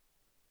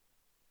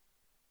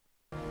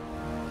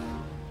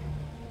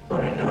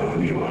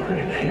you are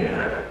in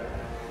here.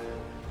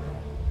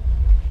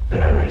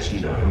 There is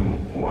no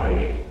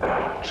way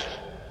out.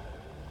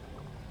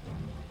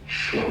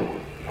 Show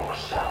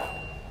yourself.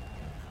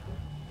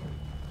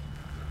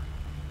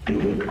 Do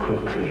it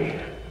quickly,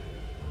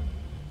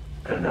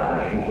 and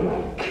I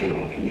will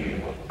kill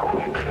you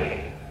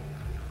quickly.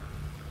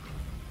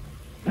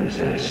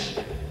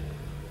 Resist,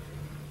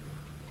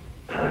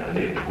 and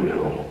it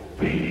will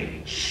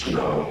be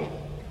slow.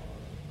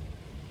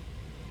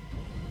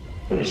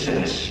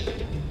 Resist,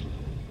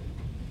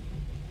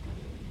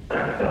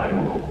 and I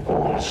will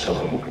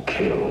also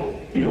kill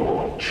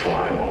your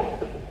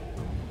child.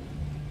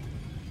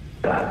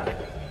 That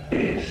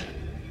is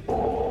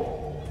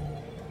all.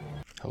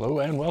 Hello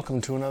and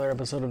welcome to another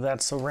episode of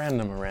That's So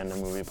Random, a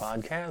random movie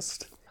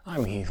podcast.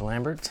 I'm Heath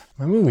Lambert.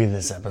 My movie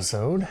this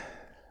episode,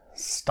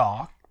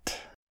 Stalked,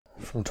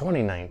 from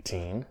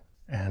 2019,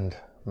 and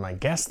my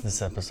guest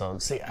this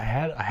episode, I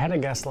had a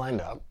guest lined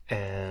up,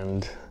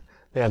 and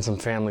they had some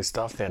family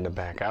stuff they had to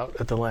back out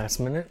at the last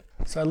minute.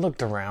 So I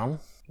looked around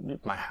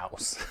my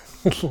house,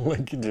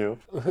 like you do.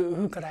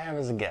 Who could I have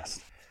as a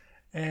guest?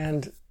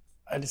 And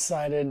I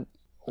decided,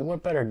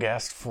 what better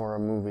guest for a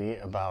movie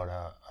about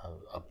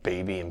a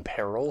baby in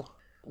peril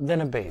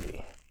than a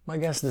baby? My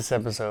guest this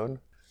episode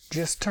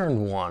just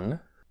turned 1.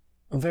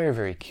 A very,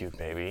 very cute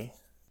baby.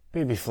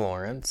 Baby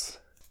Florence.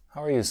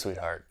 How are you,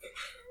 sweetheart?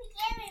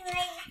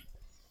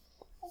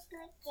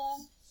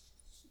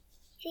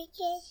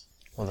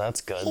 Well,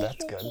 that's good,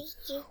 that's good.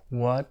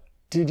 What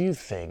did you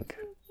think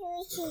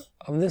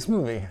of this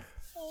movie?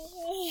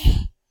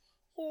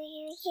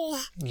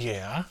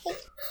 Yeah,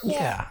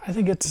 I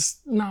think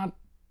it's not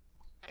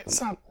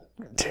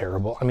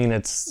terrible. I mean,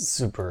 it's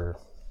super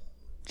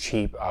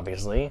cheap,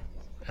 obviously,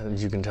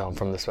 as you can tell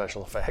from the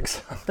special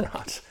effects.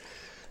 Not,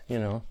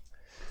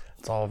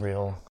 it's all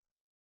real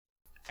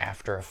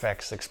After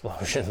Effects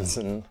explosions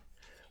and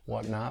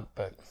whatnot,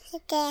 but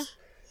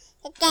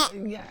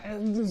yeah,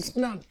 it's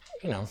not,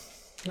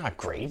 not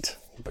great,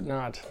 but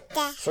not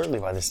certainly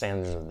by the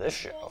standards of this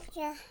show.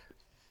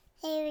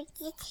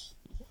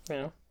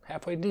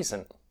 Halfway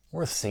decent.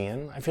 Worth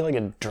seeing. I feel like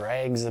it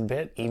drags a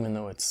bit, even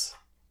though it's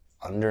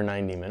under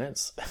 90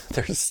 minutes.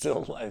 There's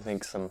still, I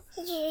think, some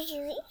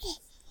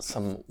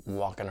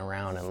walking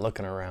around and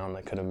looking around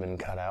that could have been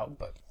cut out,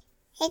 but...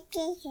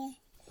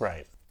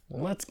 Right.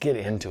 Well, let's get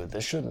into it.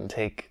 This shouldn't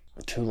take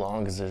too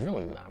long, because there's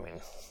really,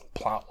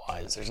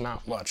 plot-wise, there's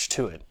not much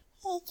to it.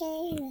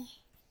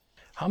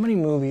 How many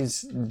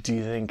movies do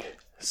you think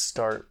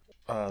start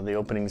the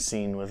opening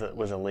scene with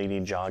a lady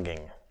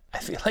jogging? I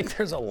feel like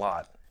there's a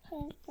lot.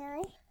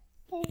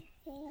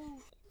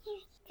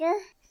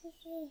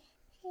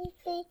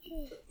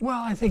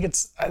 Well, I think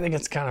it's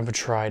kind of a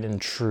tried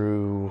and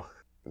true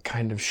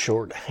kind of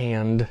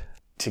shorthand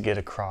to get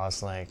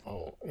across, like,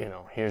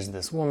 here's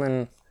this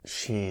woman,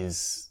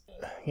 she's,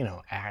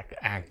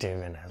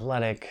 active and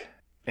athletic,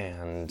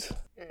 and,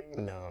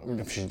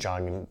 if she's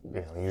jogging,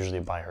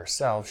 usually by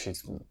herself,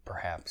 she's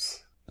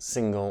perhaps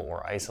single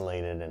or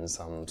isolated in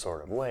some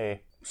sort of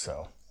way,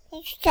 so...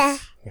 Yeah,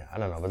 I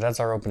don't know, but that's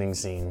our opening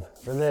scene.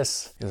 For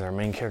this is our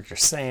main character,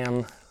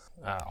 Sam.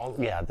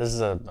 This is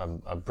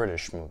a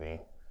British movie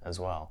as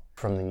well,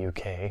 from the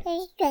UK,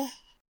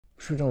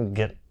 which we don't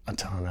get a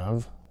ton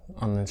of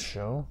on this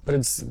show. But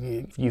it's,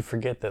 you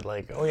forget that,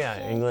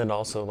 England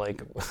also,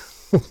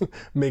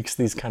 makes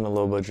these kind of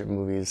low-budget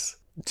movies,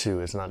 too.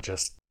 It's not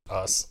just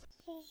us.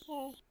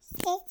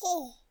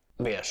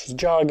 But yeah, she's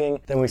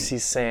jogging. Then we see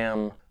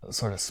Sam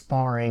sort of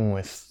sparring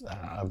with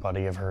a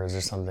buddy of hers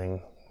or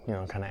something,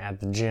 kind of at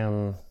the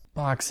gym,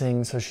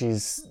 boxing. So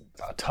she's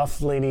a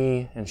tough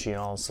lady, and she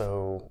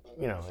also,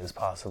 is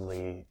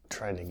possibly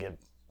trying to get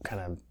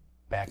kind of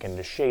back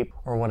into shape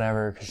or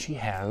whatever, because she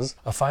has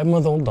a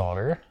 5-month-old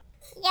daughter.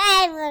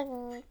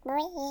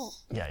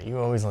 Yeah, you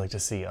always like to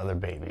see other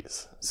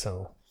babies,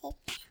 so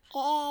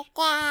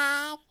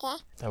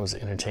that was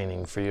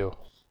entertaining for you.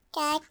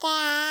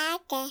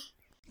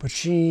 But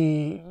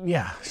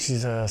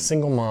she's a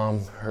single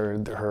mom.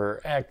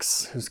 Her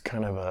ex, who's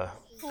kind of I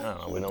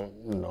don't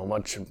know,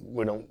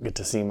 we don't get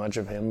to see much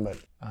of him, but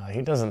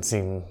he doesn't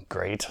seem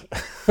great.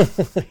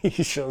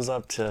 He shows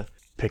up to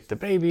pick the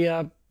baby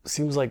up.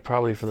 Seems like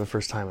probably for the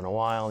first time in a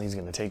while, he's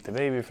going to take the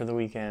baby for the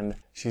weekend.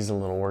 She's a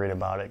little worried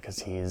about it because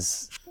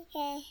he's,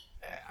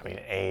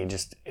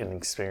 just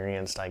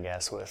inexperienced, I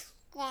guess, with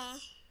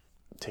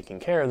taking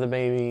care of the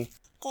baby.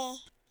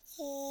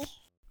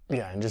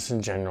 Yeah, and just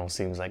in general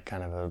seems like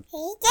kind of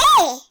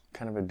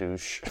a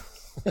douche.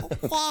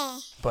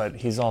 But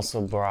he's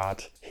also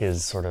brought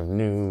his sort of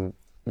new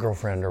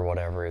girlfriend or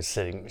whatever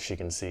she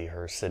can see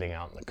her sitting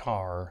out in the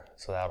car,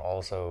 so that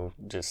also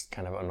just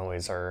kind of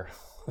annoys her.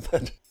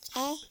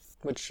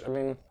 Which,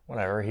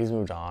 whatever, he's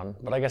moved on.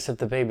 But I guess if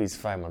the baby's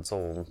 5 months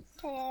old,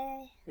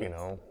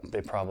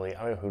 they probably,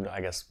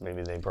 I guess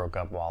maybe they broke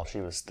up while she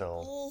was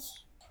still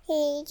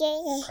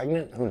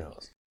pregnant? Who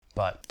knows?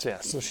 But,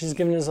 yeah, so she's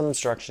giving us some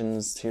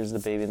instructions. Here's the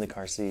baby in the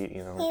car seat,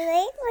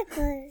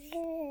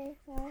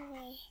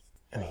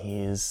 And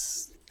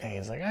he's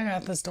like, I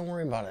got this, don't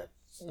worry about it.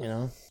 you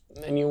know?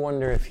 And you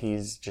wonder if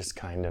he's just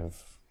kind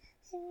of,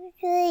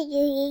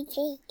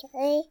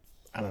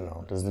 I don't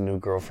know, does the new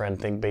girlfriend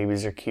think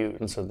babies are cute?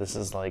 And so this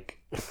is like,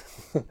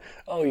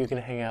 oh, you can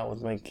hang out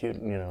with my cute,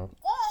 you know,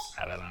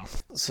 I don't know.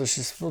 So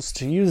she's supposed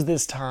to use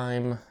this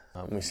time.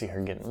 We see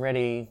her getting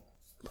ready,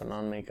 putting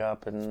on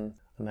makeup and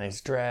a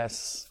nice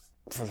dress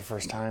for the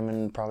first time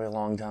in probably a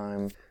long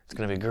time. It's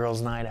going to be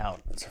girls' night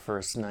out. It's her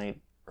first night,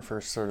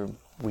 first sort of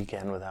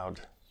weekend without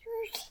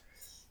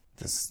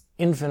this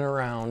infant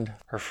around.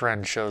 Her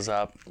friend shows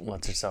up,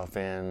 lets herself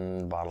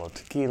in, bottle of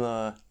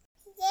tequila.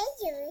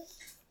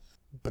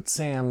 But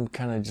Sam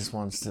kind of just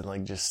wants to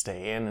like just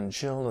stay in and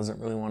chill, doesn't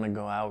really want to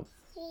go out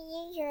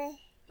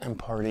and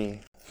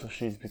party. So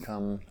she's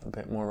become a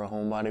bit more of a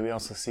homebody. We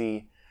also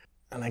see,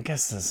 and I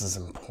guess this is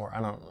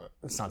important,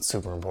 it's not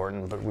super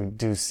important, but we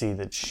do see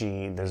that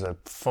there's a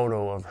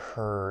photo of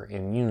her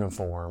in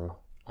uniform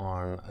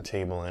on a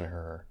table in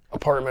her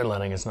apartment,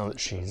 letting us know that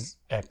she's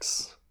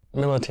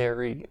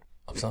ex-military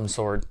of some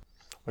sort,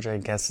 which I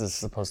guess is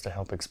supposed to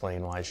help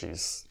explain why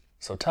she's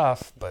so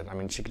tough, but I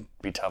mean, she could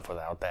be tough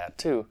without that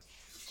too.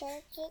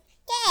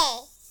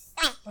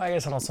 I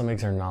guess it also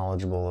makes her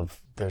knowledgeable of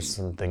there's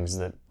some things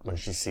that when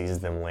she sees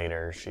them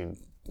later, she, you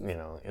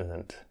know,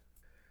 isn't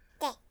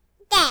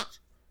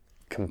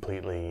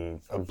completely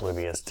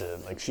oblivious to,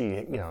 like,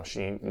 she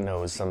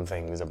knows some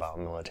things about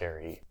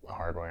military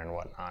hardware and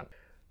whatnot.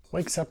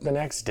 Wakes up the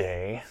next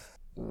day,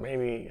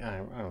 maybe, I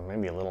don't know,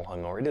 maybe a little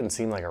hungover. It didn't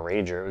seem like a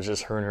rager. It was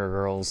just her and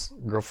her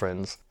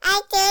girlfriends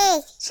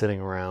sitting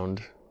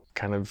around,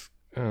 kind of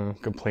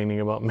complaining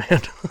about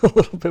man a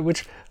little bit,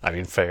 which, I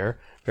mean, fair,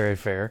 very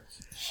fair.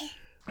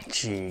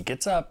 She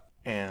gets up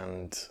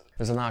and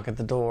there's a knock at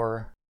the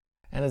door,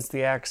 and it's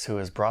the ex who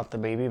has brought the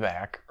baby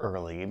back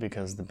early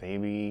because the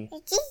baby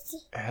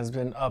has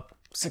been up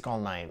sick all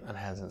night and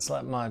hasn't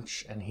slept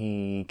much, and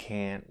he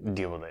can't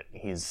deal with it.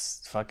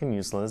 He's fucking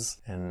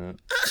useless, and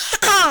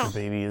the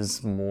baby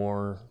is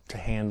more to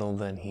handle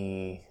than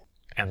he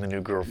and the new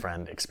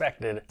girlfriend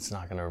expected. It's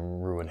not gonna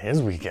ruin his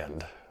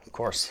weekend, of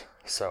course.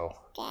 So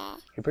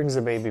he brings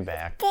the baby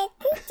back,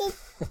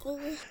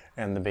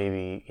 and the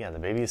baby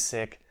is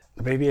sick.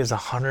 The baby has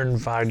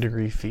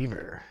 105-degree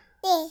fever,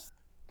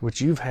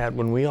 which you've had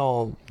when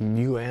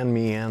you and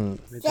me and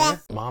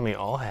Mommy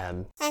all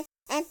had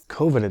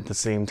COVID at the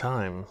same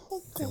time.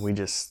 And we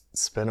just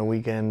spent a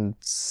weekend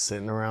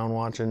sitting around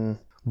watching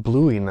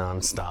Bluey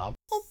nonstop.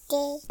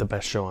 The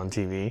best show on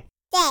TV.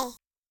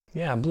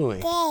 Yeah,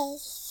 Bluey.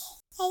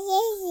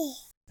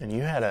 And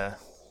you had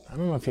I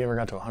don't know if you ever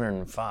got to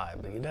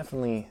 105, but you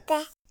definitely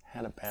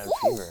had a bad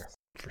fever,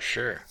 for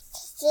sure.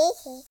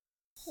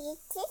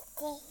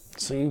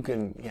 So you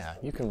can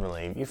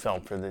relate. You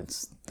felt for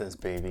this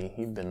baby.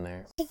 You've been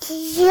there.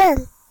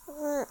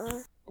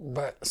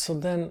 But, so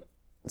then,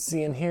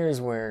 see, and here's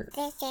where,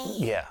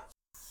 yeah.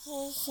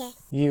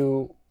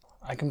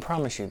 I can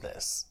promise you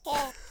this.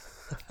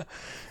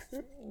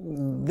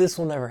 This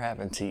will never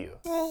happen to you.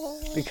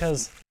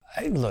 Because,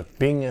 look,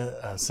 being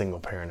a single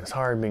parent is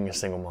hard, being a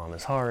single mom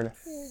is hard.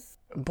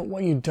 But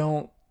what you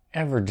don't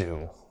ever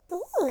do,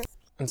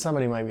 and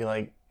somebody might be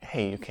like,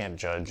 hey, you can't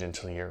judge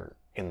until you're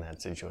in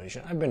that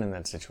situation. I've been in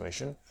that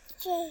situation.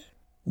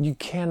 You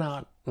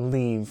cannot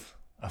leave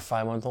a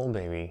 5-month-old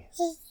baby,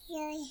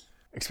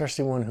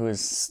 especially one who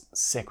is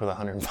sick with a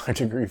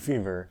 105-degree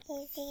fever,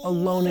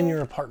 alone in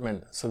your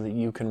apartment so that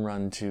you can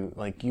run to,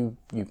 like, you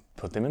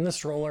put them in the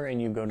stroller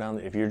and you go down,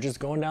 if you're just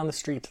going down the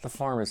street to the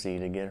pharmacy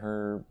to get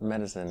her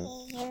medicine,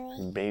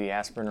 baby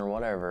aspirin or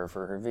whatever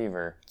for her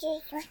fever,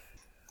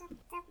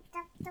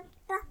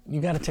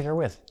 you gotta take her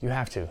with. You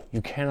have to.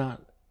 You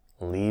cannot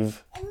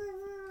leave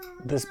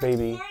this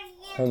baby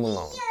home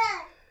alone.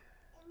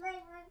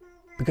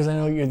 Because I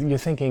know you're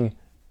thinking,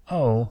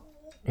 oh,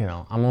 you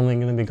know, I'm only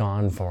going to be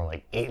gone for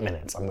like 8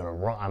 minutes. I'm going to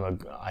run.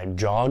 I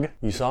jog.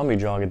 You saw me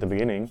jog at the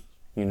beginning.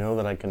 You know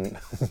that I can,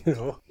 you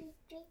know.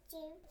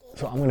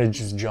 So I'm going to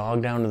just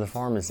jog down to the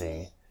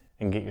pharmacy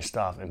and get your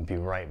stuff and be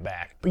right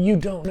back. But you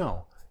don't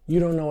know. You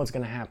don't know what's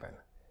going to happen.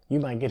 You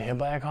might get hit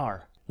by a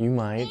car. You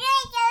might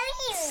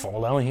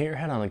fall down and hit your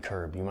head on the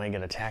curb. You might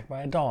get attacked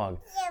by a dog.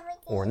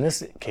 Or in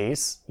this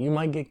case, you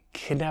might get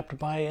kidnapped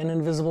by an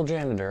invisible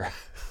janitor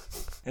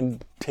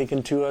and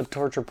taken to a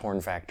torture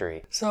porn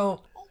factory.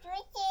 So,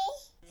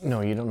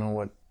 no, you don't know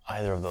what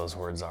either of those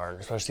words are,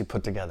 especially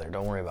put together.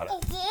 Don't worry about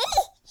it.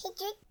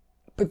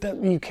 But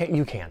that you can't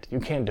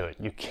do it.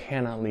 You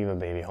cannot leave a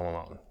baby home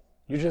alone.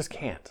 You just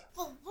can't.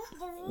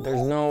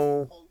 There's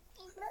no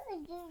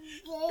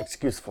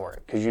excuse for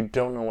it, because you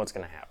don't know what's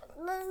going to happen.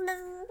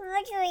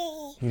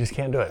 You just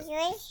can't do it.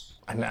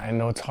 I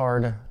know it's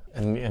hard,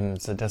 and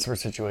it's a desperate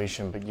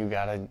situation, but you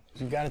gotta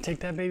take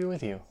that baby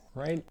with you,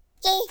 right?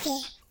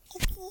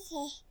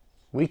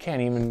 We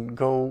can't even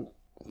go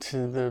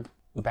to the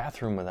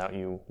bathroom without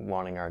you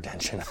wanting our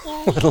attention,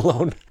 let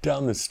alone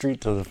down the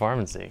street to the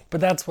pharmacy. But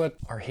that's what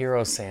our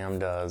hero Sam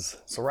does.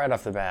 So right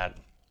off the bat,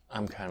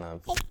 I'm kind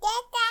of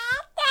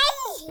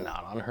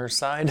not on her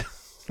side.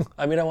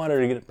 I mean, I want her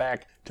to get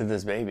back to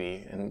this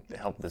baby and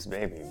help this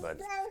baby, but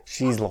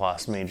she's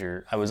lost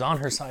major. I was on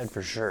her side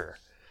for sure,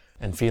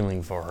 and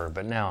feeling for her.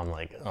 But now I'm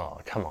like, oh,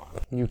 come on.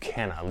 You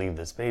cannot leave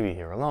this baby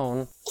here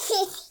alone.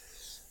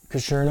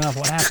 Because sure enough,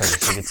 what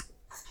happens?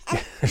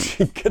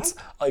 She gets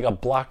like a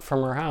block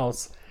from her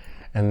house,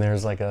 and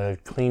there's like a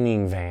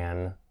cleaning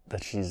van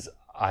that she's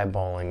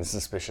eyeballing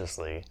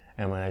suspiciously.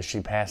 And when she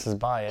passes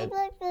by it,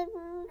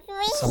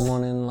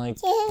 someone in like,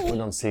 we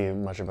don't see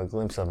much of a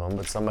glimpse of them,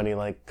 but somebody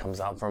like comes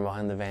out from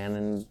behind the van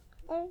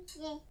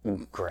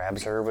and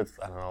grabs her with,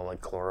 I don't know,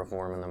 like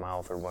chloroform in the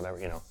mouth or whatever,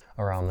 you know,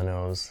 around the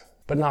nose,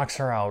 but knocks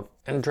her out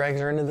and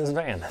drags her into this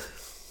van.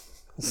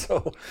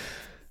 So,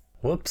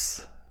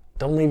 whoops.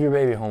 Don't leave your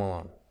baby home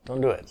alone.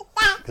 Don't do it.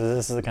 Because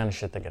this is the kind of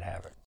shit that could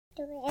happen.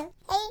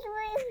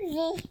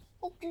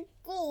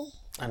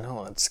 I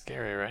know, it's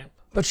scary, right?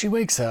 But she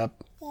wakes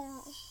up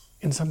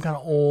in some kind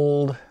of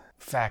old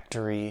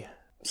factory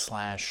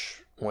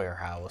 /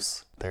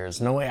 warehouse.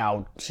 There's no way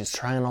out. She's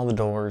trying all the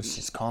doors.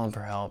 She's calling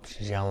for help.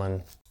 She's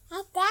yelling.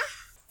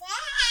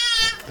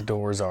 The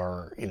doors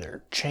are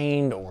either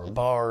chained or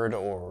barred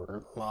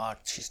or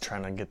locked. She's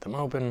trying to get them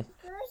open.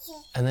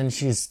 And then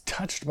she's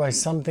touched by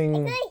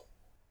something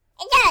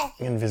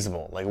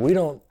invisible. Like, we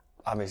don't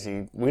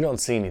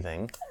see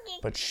anything,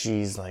 but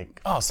she's like,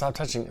 oh, stop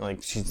touching.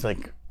 Like, she's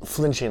like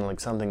flinching,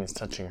 like something is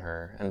touching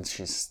her, and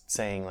she's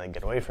saying like,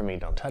 get away from me,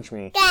 don't touch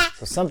me.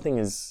 So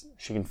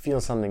she can feel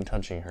something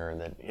touching her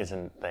that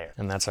isn't there.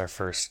 And that's our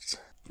first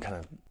kind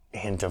of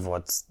hint of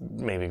what's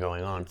maybe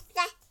going on.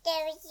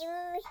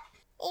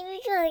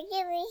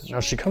 Now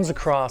she comes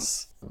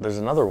across, there's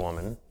another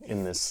woman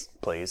in this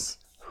place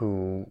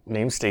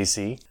named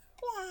Stacy,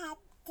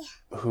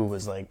 who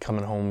was like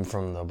coming home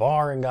from the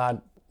bar and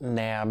got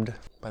nabbed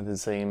by the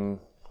same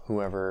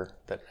whoever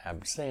that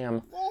nabbed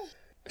Sam.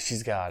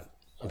 She's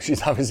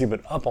obviously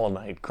been up all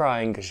night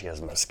crying because she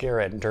has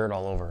mascara and dirt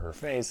all over her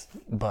face.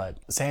 But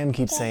Sam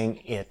keeps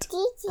saying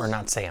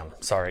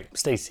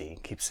Stacy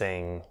keeps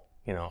saying,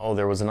 you know, oh,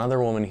 there was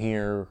another woman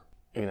here,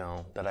 you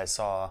know, that I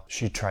saw.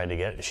 She was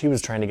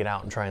trying to get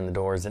out and trying the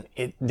doors, and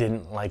it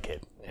didn't like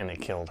it, and it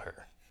killed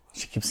her.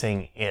 She keeps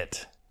saying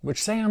it,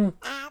 which Sam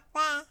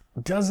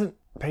doesn't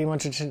pay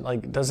much attention,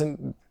 like,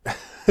 doesn't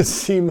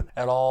seem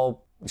at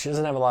all. She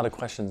doesn't have a lot of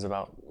questions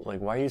about, like,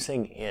 why are you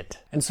saying it?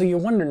 And so you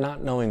wonder,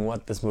 not knowing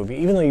what this movie,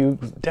 even though you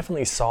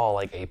definitely saw,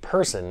 like, a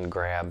person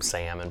grab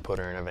Sam and put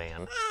her in a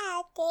van,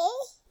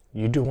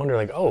 you do wonder,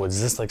 like, oh,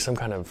 is this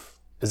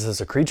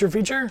a creature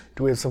feature?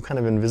 Do we have some kind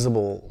of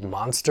invisible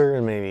monster,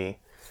 and maybe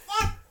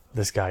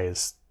this guy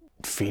is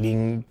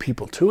feeding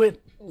people to it?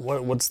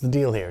 What's the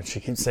deal here? She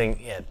keeps saying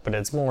it, but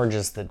it's more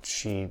just that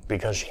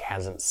because she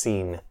hasn't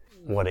seen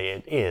what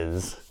it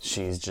is,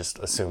 she's just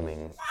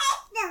assuming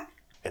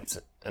it's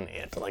an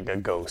it, like a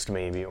ghost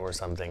maybe or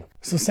something.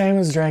 So Sam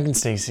is dragging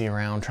Stacy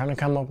around, trying to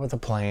come up with a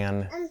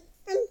plan.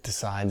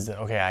 Decides that,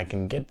 okay, I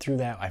can get through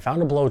that. I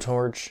found a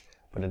blowtorch,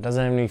 but it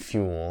doesn't have any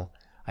fuel.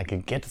 I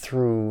could get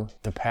through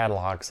the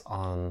padlocks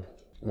on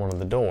one of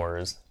the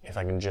doors if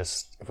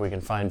we can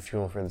find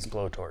fuel for this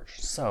blowtorch.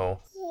 So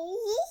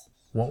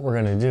what we're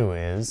gonna do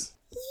is,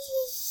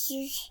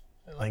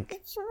 like,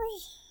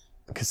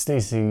 because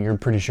Stacy, you're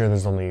pretty sure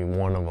there's only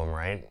one of them,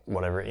 right?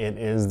 Whatever it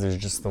is, there's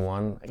just the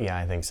one? Yeah,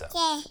 I think so.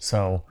 Yeah.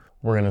 So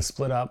we're going to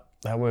split up.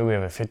 That way we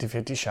have a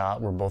 50-50 shot.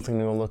 We're both going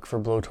to go look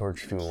for blowtorch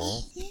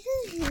fuel.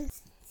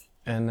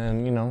 And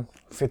then,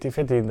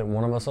 50-50 that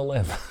one of us will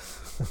live.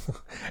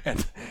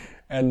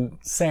 and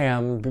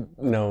Sam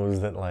knows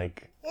that,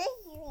 like,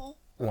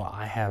 well,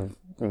 I have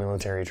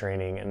military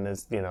training and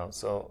this,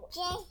 so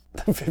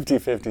the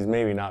 50-50s,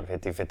 maybe not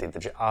 50-50.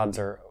 The odds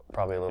are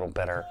probably a little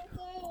better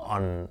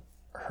on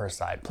her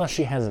side. Plus,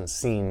 she hasn't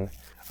seen,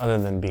 other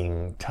than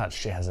being touched,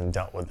 she hasn't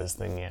dealt with this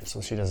thing yet,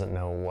 so she doesn't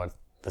know what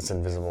this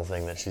invisible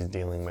thing that she's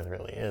dealing with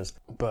really is.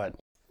 But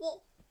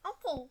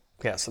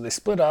yeah, so they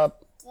split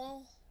up.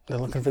 They're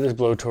looking for this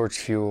blowtorch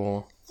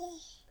fuel,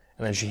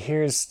 and then she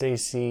hears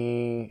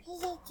Stacy.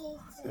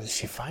 Did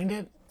she find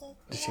it?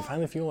 Did she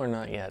find the fuel or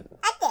not yet?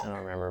 I don't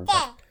remember.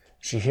 But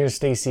she hears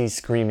Stacy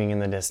screaming in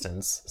the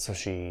distance, so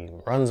she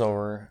runs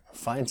over,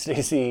 finds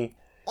Stacy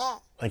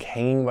like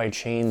hanging by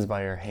chains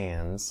by her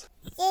hands,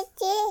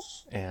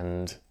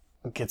 and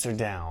gets her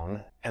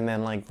down. And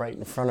then, like, right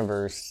in front of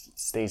her,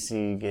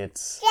 Stacy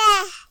gets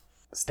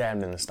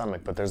stabbed in the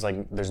stomach, but there's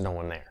no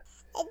one there.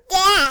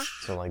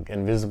 So, like,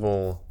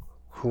 invisible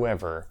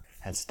whoever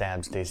had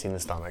stabbed Stacy in the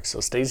stomach. So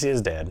Stacy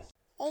is dead.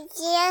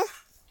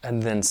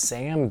 And then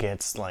Sam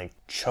gets, like,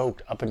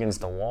 choked up against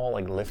the wall,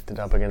 like, lifted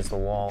up against the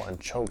wall and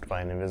choked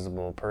by an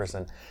invisible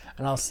person.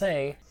 And I'll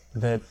say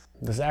that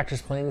this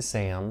actress playing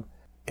Sam,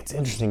 it's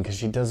interesting because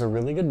she does a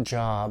really good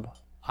job,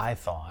 I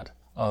thought,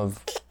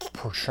 of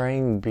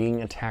portraying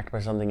being attacked by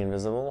something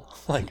invisible.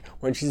 Like,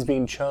 when she's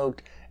being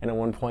choked, and at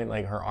one point,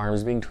 like, her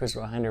arm's being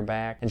twisted behind her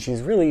back, and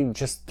she's really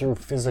just through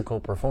physical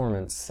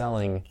performance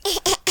selling,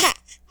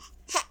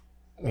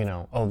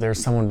 oh,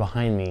 there's someone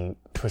behind me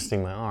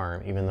twisting my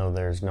arm, even though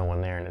there's no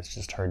one there, and it's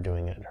just her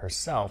doing it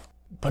herself.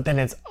 But then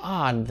it's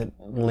odd that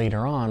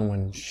later on,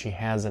 when she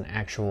has an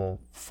actual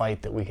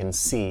fight that we can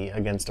see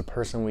against a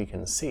person we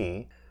can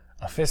see,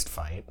 a fist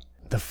fight,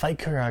 the fight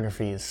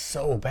choreography is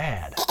so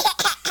bad.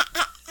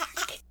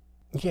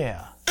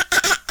 Yeah.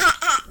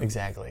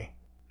 Exactly.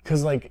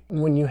 Because, like,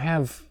 when you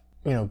have,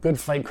 good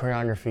fight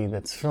choreography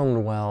that's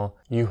filmed well,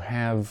 you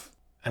have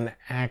an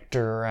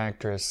actor or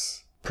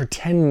actress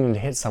pretending to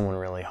hit someone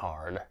really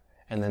hard.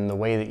 And then the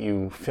way that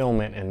you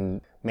film it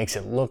and makes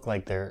it look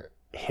like they're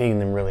hitting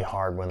them really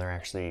hard when they're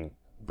actually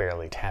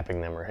barely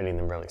tapping them or hitting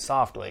them really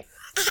softly.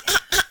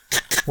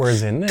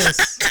 Whereas in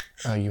this,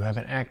 you have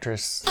an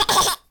actress,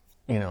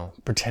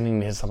 pretending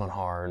to hit someone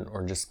hard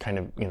or just kind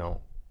of,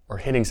 or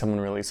hitting someone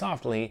really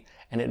softly,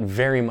 and it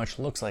very much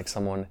looks like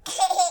someone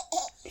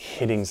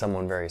hitting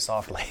someone very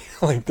softly.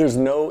 Like, there's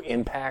no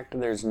impact,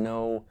 there's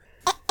no...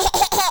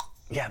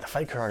 Yeah, the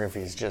fight choreography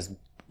is just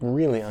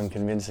really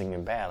unconvincing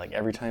and bad. Like,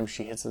 every time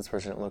she hits this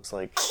person, it looks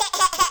like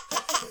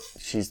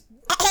she's,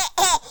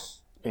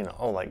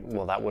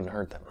 that wouldn't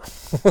hurt them.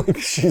 Like,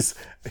 she's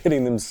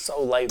hitting them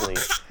so lightly.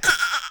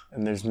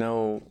 And they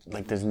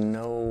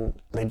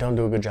don't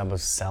do a good job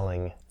of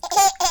selling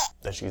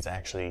that she's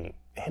actually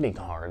hitting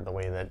hard the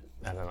way that,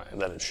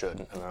 that it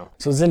should. I don't know.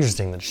 So it's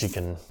interesting that she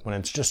can, when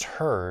it's just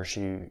her,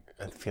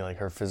 I feel like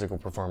her physical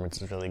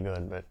performance is really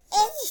good, but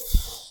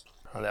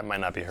that might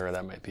not be her.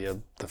 That might be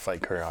the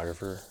fight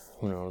choreographer.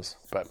 Who knows?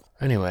 But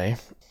anyway.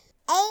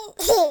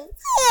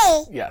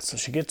 Yeah, so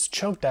she gets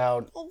choked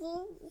out.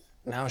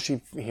 Now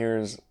she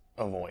hears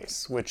a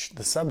voice, which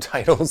the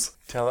subtitles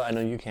tell, I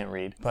know you can't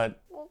read,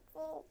 but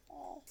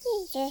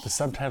the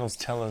subtitles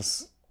tell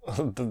us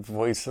the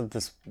voice of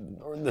this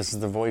is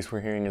the voice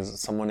we're hearing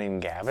is someone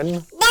named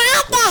Gavin.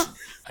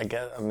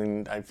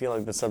 I feel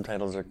like the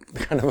subtitles are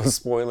kind of a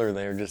spoiler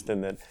there, just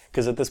in that,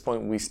 because at this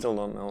point we still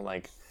don't know,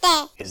 like,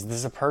 is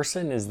this a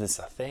person? Is this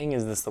a thing?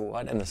 Is this the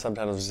what? And the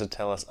subtitles just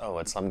tell us, oh,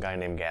 it's some guy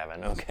named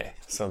Gavin. Okay.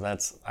 So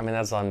that's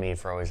on me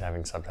for always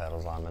having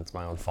subtitles on. That's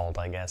my own fault,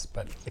 I guess.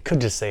 But it could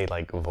just say,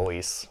 like,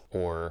 voice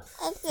or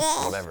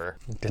whatever.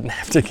 Didn't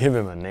have to give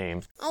him a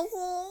name.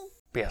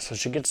 But yeah, so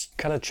she gets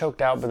kind of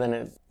choked out, but then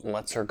it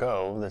lets her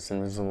go, this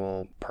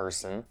invisible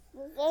person.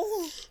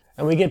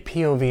 And we get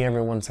POV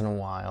every once in a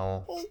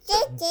while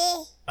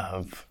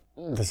of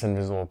this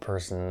invisible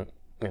person,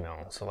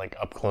 so like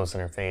up close in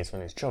her face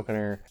when he's choking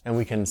her. And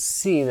we can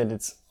see that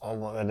it's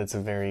a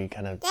very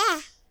kind of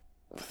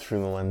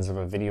through the lens of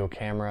a video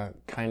camera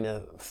kind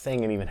of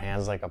thing. It even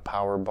has like a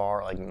power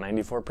bar, like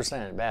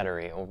 94%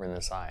 battery over in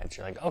the side.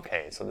 You're like,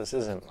 okay, so this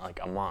isn't like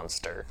a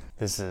monster.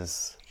 This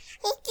is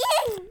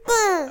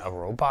a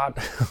robot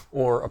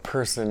or a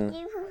person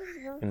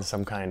in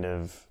some kind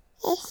of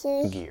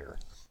gear.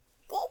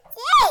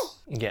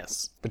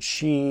 Yes, but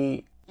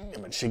she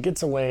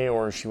gets away,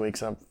 or she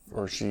wakes up,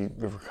 or she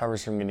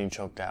recovers from getting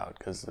choked out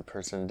because the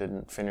person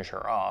didn't finish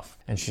her off,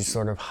 and she's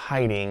sort of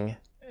hiding,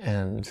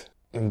 and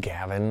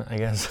Gavin, I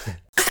guess,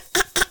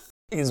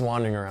 he's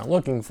wandering around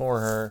looking for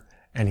her,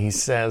 and he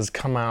says,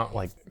 come out,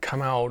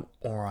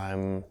 or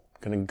I'm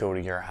gonna go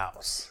to your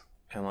house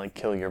and, like,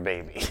 kill your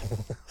baby.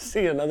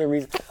 See, another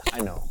reason, I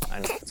know,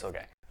 it's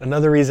okay.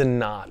 Another reason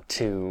not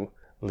to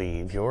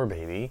leave your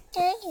baby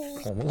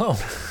home alone.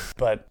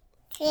 But,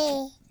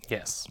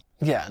 yes.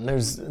 Yeah, and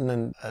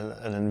then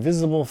an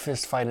invisible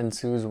fist fight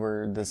ensues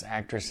where this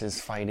actress is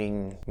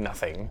fighting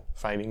nothing,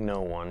 fighting no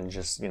one,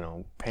 just,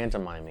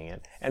 pantomiming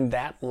it. And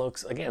that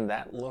looks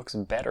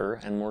better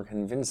and more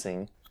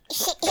convincing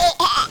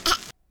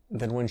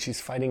than when she's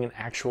fighting an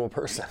actual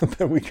person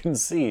that we can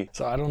see.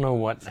 So I don't know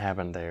what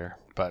happened there,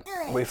 but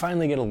we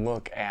finally get a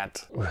look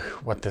at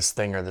what this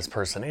thing or this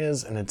person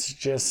is, and it's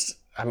just,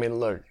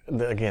 look,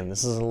 again,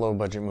 this is a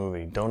low-budget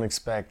movie. Don't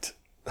expect...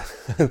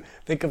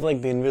 Think of,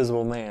 like, The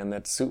Invisible Man.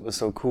 That suit was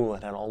so cool.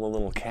 It had all the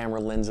little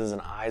camera lenses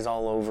and eyes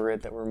all over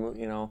it that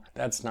were,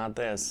 That's not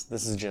this.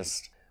 This is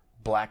just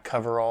black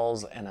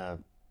coveralls and a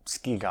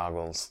ski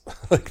goggles.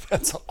 Like,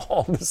 that's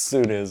all this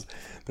suit is.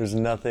 There's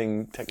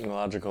nothing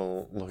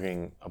technological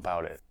looking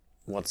about it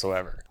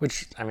whatsoever.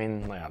 Which,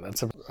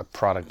 that's a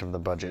product of the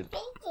budget.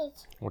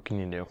 What can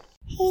you do?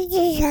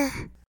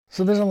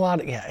 So there's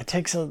it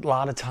takes a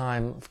lot of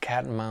time of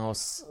cat and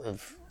mouse,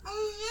 of,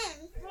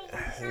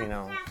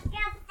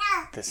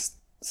 this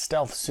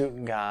stealth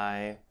suit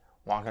guy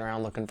walking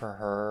around looking for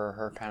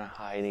her kind of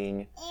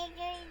hiding.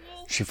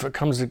 She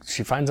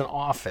finds an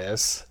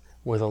office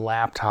with a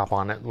laptop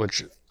on it,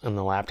 and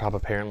the laptop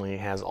apparently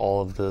has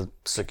all of the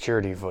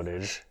security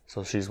footage.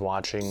 So she's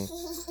watching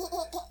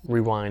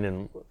Rewind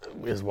and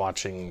is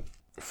watching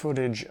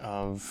footage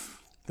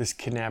of this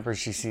kidnapper.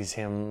 She sees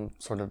him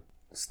sort of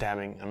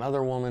stabbing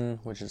another woman,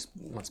 which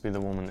must be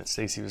the woman that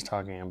Stacy was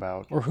talking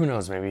about. Or who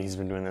knows, maybe he's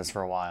been doing this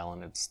for a while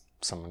and it's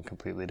someone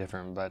completely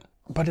different.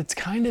 But it's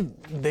kind of,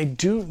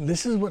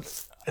 this is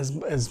what,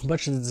 as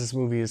much as this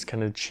movie is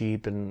kind of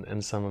cheap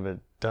and some of it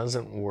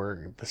doesn't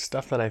work, the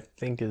stuff that I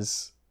think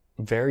is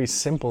very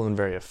simple and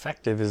very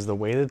effective is the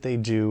way that they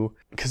do,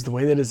 because the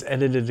way that it's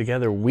edited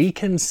together, we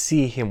can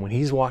see him when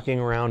he's walking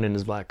around in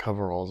his black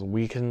coveralls.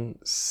 We can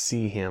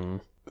see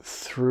him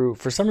through,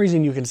 for some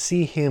reason you can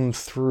see him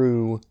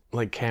through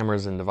like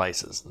cameras and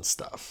devices and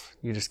stuff.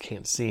 You just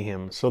can't see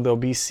him. So there'll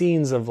be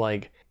scenes of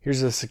like,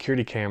 here's a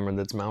security camera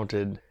that's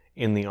mounted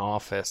in the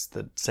office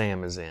that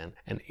Sam is in.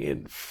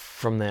 And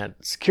from that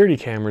security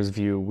camera's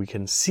view, we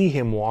can see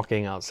him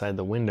walking outside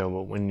the window,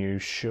 but when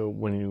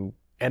you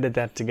edit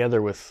that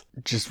together with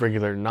just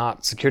regular,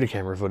 not security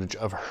camera footage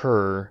of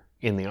her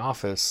in the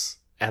office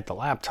at the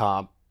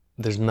laptop,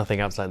 there's nothing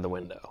outside the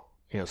window.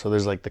 So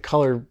there's like the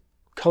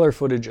color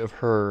footage of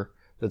her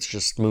that's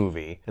just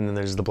movie, and then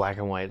there's the black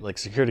and white like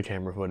security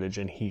camera footage,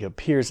 and he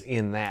appears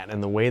in that,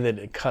 and the way that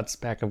it cuts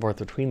back and forth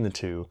between the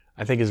two,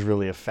 I think is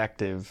really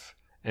effective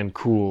and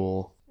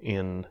cool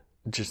in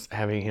just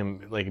having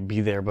him like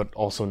be there but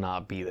also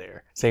not be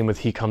there. Same with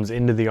he comes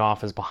into the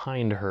office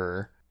behind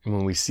her, and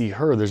when we see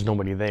her, there's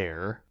nobody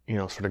there.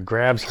 Sort of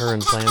grabs her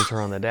and slams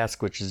her on the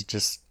desk, which is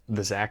just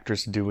this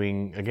actress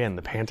doing, again,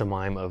 the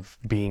pantomime of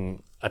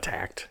being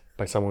attacked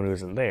by someone who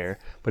isn't there.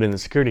 But in the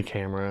security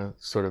camera,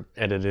 sort of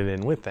edited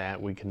in with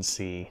that, we can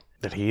see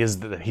that he's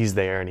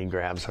there and he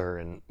grabs her,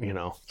 and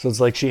So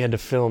it's like she had to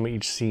film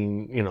each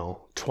scene,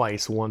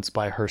 twice, once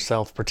by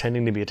herself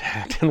pretending to be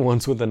attacked and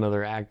once with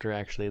another actor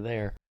actually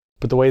there.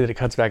 But the way that it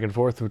cuts back and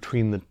forth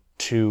between the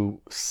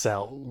two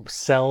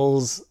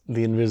sells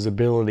the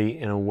invisibility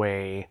in a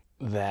way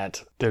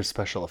that their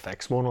special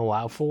effects won't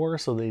allow for,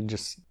 so they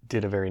just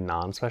did a very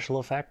non-special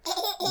effect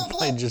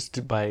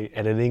by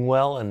editing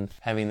well and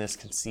having this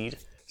conceit.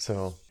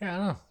 So yeah, I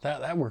don't know,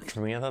 that worked for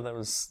me. I thought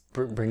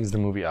that brings the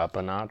movie up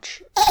a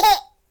notch.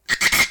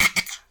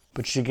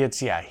 But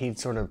he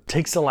sort of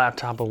takes the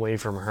laptop away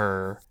from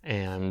her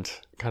and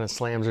kind of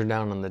slams her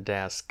down on the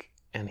desk.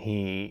 And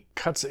he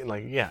cuts it,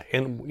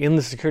 in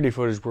the security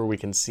footage where we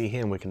can see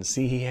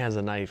he has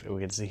a knife, and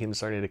we can see him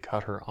starting to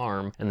cut her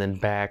arm. And then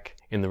back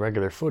in the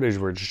regular footage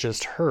where it's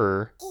just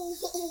her,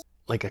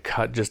 like a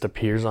cut just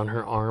appears on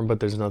her arm, but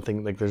there's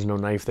nothing, like there's no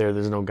knife there,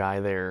 there's no guy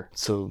there.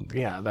 So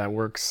yeah, that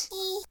works.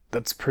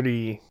 That's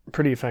pretty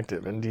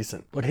effective and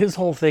decent. But his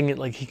whole thing,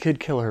 like, he could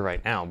kill her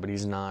right now, but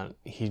he's not.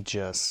 He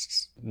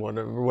just,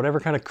 whatever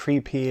kind of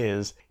creep he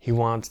is, he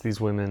wants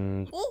these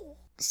women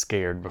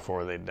scared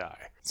before they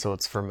die. So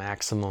it's for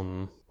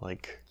maximum,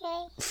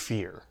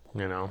 fear,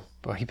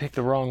 But he picked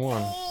the wrong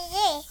one.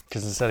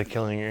 Because instead of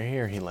killing her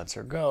here, he lets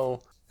her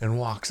go and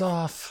walks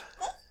off,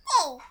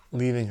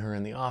 leaving her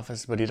in the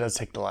office. But he does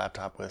take the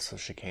laptop with, so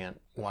she can't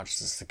watch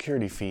the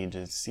security feed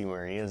to see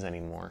where he is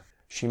anymore.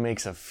 She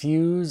makes a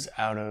fuse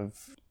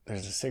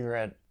there's a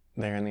cigarette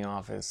there in the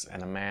office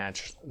and a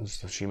match.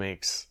 So she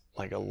makes,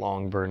 a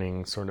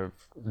long-burning, sort of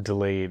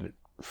delayed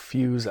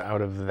fuse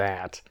out of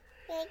that.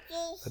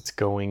 That's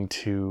going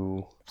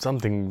to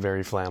something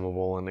very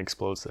flammable and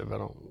explosive. I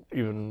don't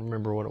even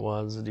remember what it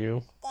was. Do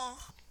you?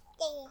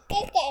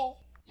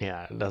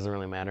 Yeah, it doesn't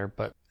really matter.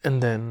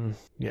 And then,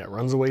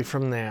 runs away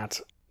from that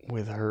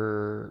with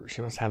her.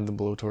 She must have the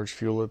blowtorch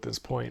fuel at this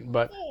point.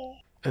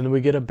 And then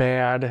we get a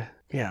bad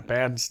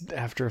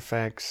After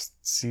Effects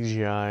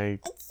CGI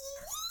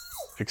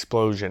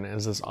explosion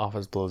as this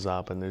office blows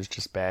up, and there's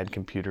just bad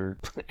computer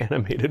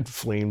animated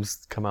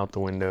flames come out the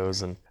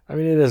windows. And I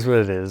mean, it is what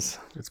it is.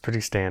 It's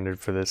pretty standard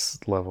for this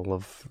level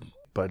of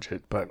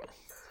budget, but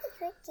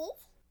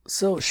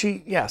so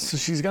she's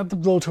got the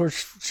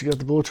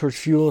blowtorch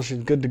fuel.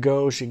 She's good to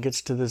go. She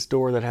gets to this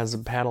door that has a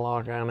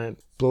padlock on it,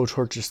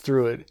 blowtorches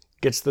through it,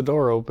 gets the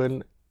door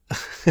open.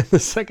 And the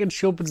second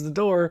she opens the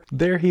door,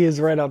 there he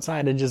is right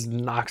outside and just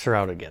knocks her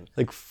out again.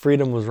 Like,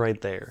 freedom was right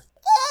there.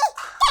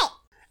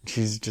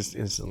 She's just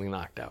instantly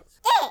knocked out.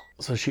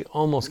 So she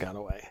almost got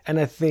away. And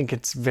I think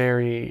it's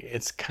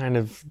kind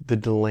of the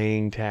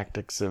delaying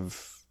tactics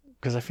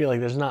because I feel like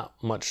there's not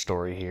much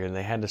story here, and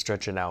they had to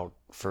stretch it out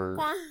for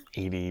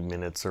 80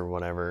 minutes or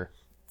whatever.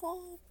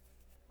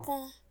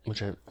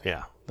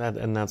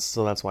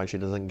 That's why she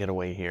doesn't get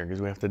away here,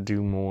 because we have to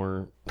do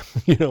more.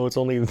 It's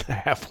only the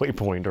halfway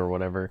point or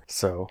whatever.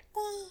 So,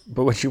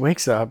 but when she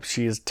wakes up,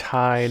 she is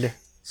tied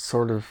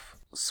sort of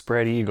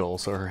spread eagle,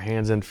 so her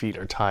hands and feet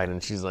are tied,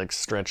 and she's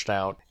stretched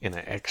out in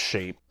an X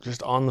shape,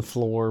 just on the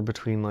floor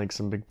between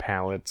some big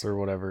pallets or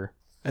whatever.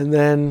 And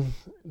then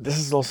this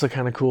is also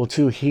kind of cool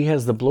too. He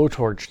has the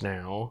blowtorch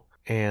now,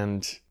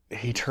 and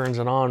he turns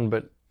it on,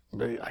 but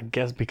I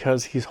guess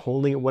because he's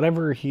holding it,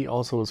 whatever he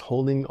also is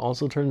holding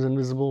also turns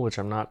invisible, which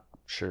I'm not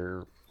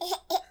sure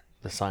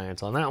the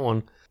science on that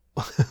one.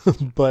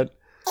 But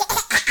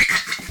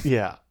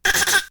yeah.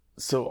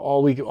 So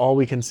all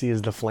we can see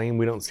is the flame.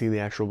 We don't see the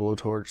actual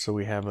blowtorch, so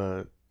we have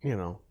a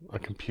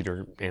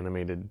computer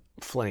animated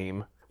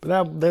flame.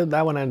 But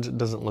that one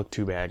doesn't look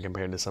too bad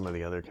compared to some of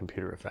the other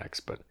computer effects.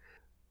 But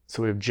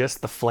so we have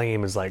just the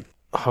flame is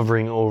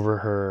hovering over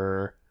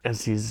her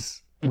as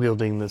he's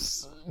wielding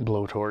this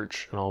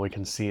blowtorch, and all we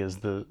can see is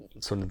the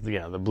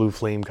blue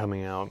flame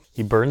coming out.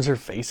 He burns her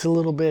face a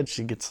little bit.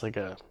 She gets like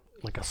a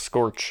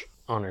scorch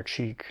on her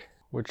cheek,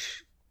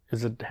 which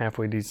is a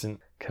halfway decent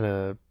kind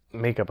of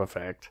makeup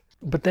effect.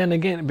 But then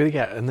again,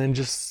 and then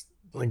just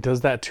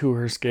does that to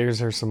her, scares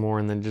her some more,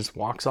 and then just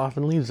walks off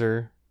and leaves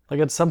her.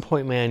 At some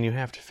point, man, you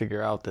have to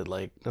figure out that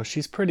no,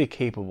 she's pretty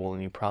capable,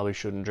 and you probably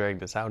shouldn't drag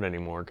this out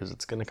anymore, because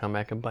it's gonna come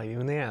back and bite you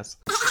in the ass.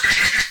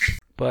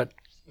 But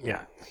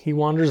yeah, he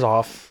wanders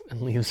off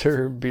and leaves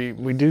her be.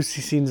 We do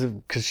see scenes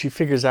of, because she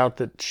figures out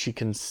that she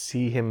can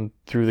see him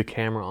through the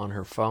camera on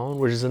her phone,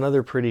 which is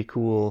another pretty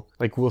cool,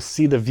 like we'll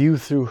see the view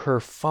through her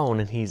phone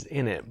and he's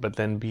in it, but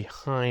then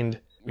behind,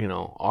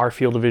 our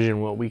field of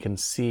vision, what we can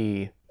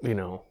see,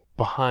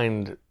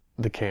 behind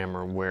the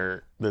camera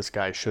where this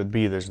guy should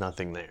be, there's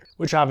nothing there.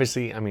 Which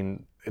obviously,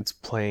 it's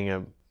playing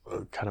a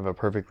kind of a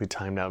perfectly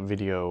timed out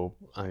video,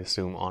 I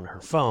assume, on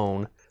her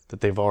phone that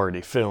they've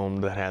already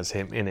filmed that has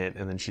him in it,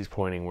 and then she's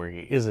pointing where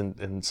he isn't,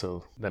 and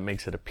so that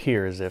makes it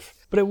appear as if,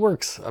 but it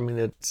works.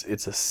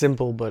 It's a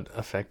simple but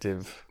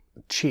effective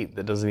cheat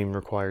that doesn't even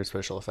require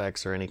special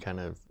effects or any kind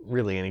of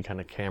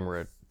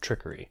camera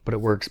trickery, but it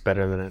works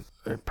better than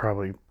it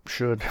probably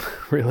should,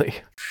 really.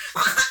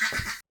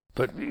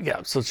 But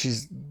yeah, so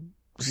she's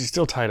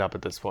still tied up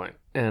at this point,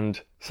 and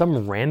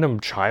some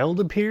random child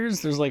appears.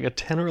 There's like a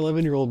 10 or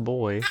 11-year-old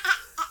boy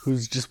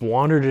who's just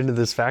wandered into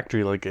this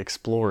factory, like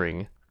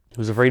exploring,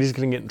 who's afraid he's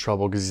gonna get in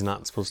trouble because he's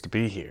not supposed to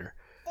be here,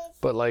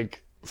 but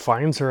like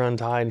finds her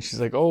untied, and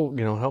she's like, oh,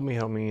 help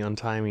me,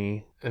 untie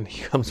me, and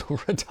he comes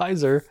over and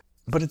ties her.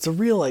 But it's a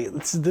real, like,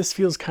 this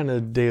feels kind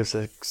of Deus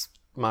Ex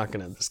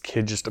Machina, this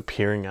kid just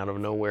appearing out of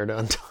nowhere to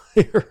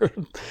untie her.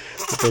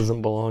 It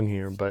doesn't belong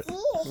here, but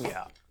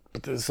yeah.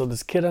 So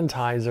this kid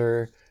unties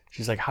her.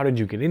 She's like, how did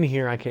you get in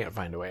here? I can't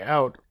find a way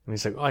out. And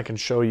he's like, oh, I can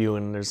show you.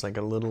 And there's like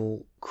a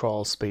little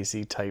crawl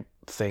spacey type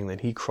thing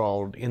that he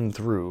crawled in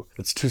through.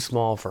 It's too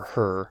small for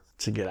her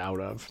to get out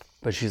of.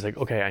 But she's like,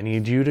 okay, I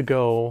need you to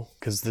go,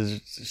 because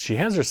she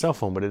has her cell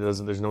phone, but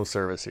there's no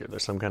service here.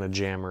 There's some kind of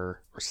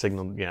jammer or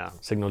signal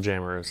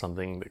jammer or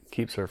something that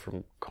keeps her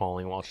from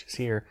calling while she's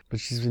here.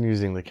 But she's been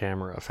using the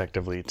camera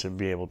effectively to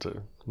be able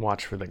to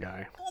watch for the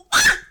guy.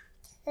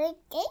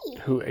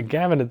 Who,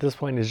 Gavin at this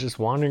point is just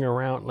wandering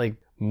around, like,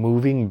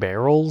 moving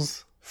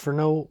barrels for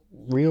no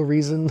real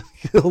reason.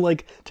 He'll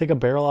like take a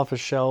barrel off a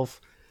shelf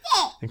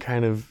and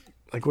kind of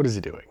like, what is he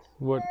doing?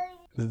 What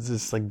is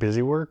this, like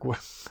busy work? What?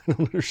 I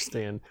don't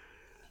understand.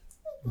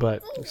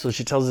 But so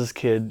she tells this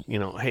kid,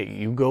 hey,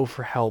 you go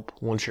for help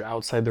once you're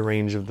outside the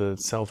range of the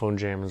cell phone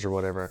jammers or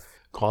whatever.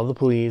 Call the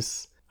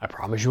police. I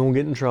promise you won't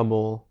get in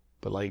trouble,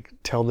 but like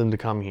tell them to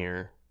come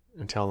here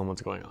and tell them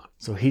what's going on.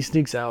 So he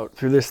sneaks out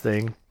through this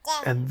thing,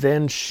 and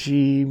then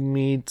she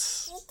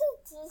meets.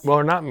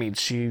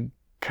 She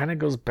kind of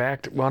goes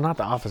back to, not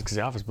the office, because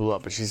the office blew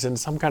up, but she's in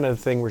some kind of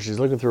thing where she's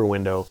looking through a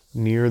window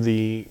near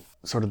the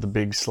sort of the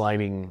big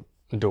sliding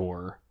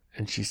door,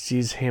 and she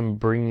sees him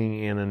bringing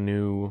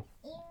in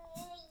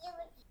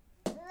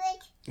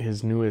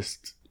his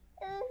newest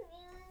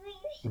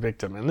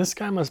victim. And this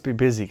guy must be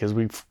busy, because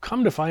we've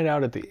come to find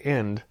out at the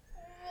end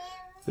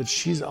that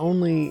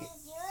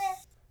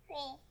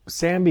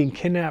Sam being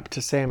kidnapped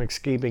to Sam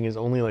escaping is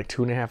only like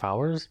 2.5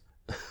 hours.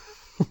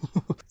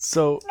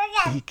 So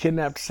he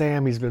kidnapped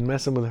Sam, he's been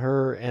messing with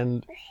her,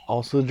 and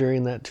also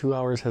during that 2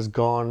 hours has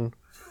gone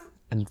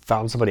and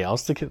found somebody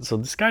else to kidnap. So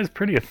this guy's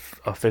pretty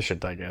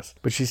efficient, I guess.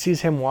 But she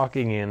sees him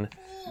walking in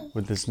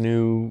with this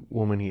new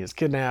woman he has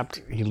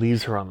kidnapped. He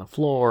leaves her on the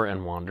floor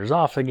and wanders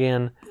off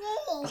again.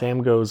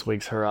 Sam goes,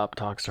 wakes her up,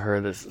 talks to her.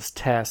 This is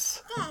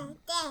Tess,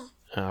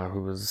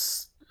 who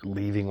was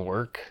leaving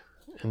work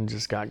and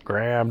just got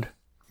grabbed.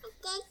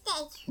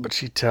 But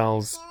she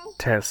tells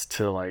Tess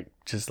to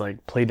just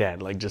play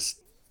dead, just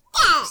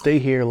stay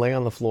here, lay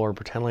on the floor,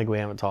 pretend like we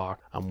haven't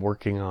talked. I'm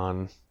working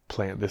on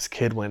plan. This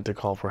kid went to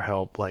call for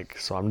help,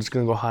 so I'm just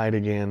gonna go hide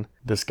again.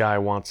 This guy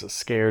wants us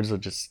scared, so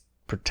just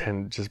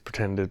pretend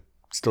to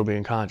still be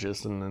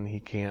unconscious, and then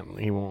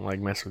he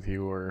won't mess with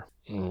you or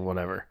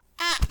whatever.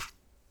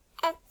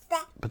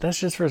 But that's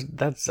just for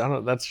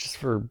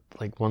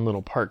one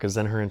little part, because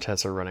then her and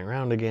Tess are running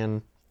around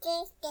again.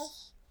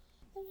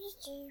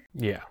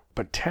 Yeah,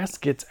 but Tess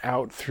gets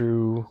out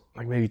through,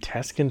 maybe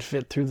Tess can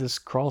fit through this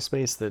crawl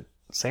space that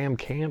Sam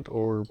can't,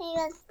 or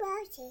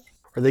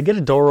they get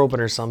a door open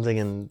or something,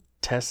 and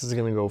Tess is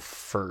going to go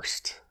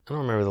first. I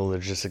don't remember the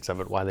logistics of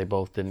it, why they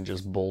both didn't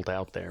just bolt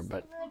out there,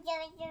 but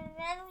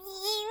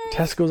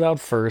Tess goes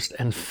out first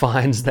and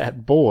finds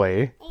that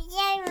boy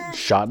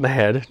shot in the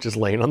head, just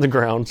laying on the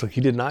ground, so he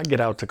did not get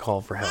out to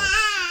call for help.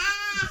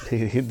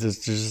 There's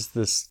just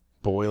this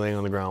boy laying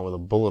on the ground with a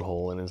bullet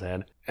hole in his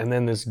head. And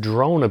then this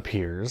drone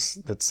appears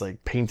that's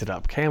painted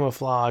up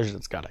camouflage,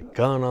 that's got a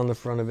gun on the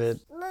front of it,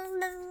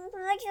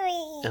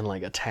 and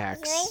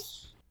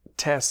attacks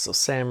Tess. So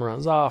Sam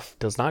runs off,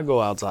 does not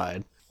go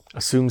outside,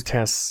 assumes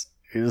Tess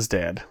is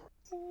dead.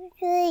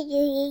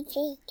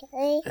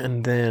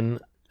 And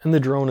the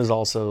drone is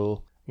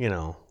also,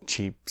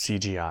 cheap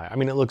CGI.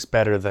 It looks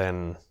better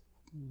than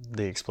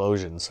the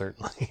explosion,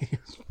 certainly,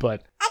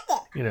 but,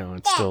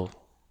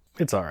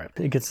 it's alright.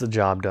 It gets the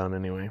job done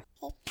anyway.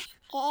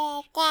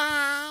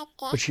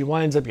 But she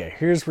winds up,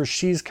 here's where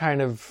she's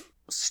kind of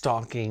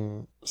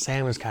stalking,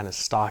 Sam is kind of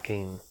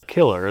stalking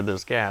Killer,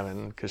 this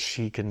Gavin, because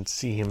she can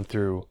see him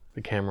through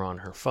the camera on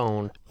her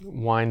phone.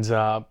 Winds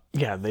up,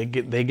 they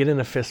get in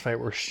a fist fight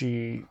where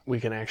we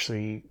can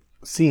actually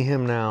see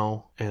him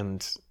now,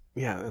 and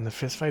the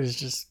fist fight is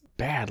just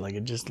bad. Like,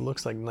 it just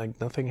looks like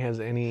nothing has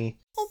any...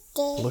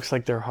 Looks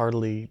like they're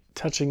hardly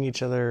touching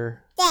each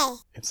other.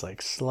 It's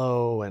like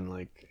slow and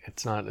like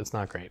it's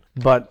not great.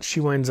 But she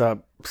winds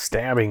up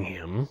stabbing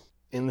him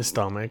in the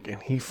stomach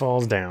and he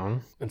falls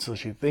down, and so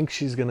she thinks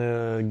she's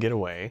gonna get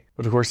away,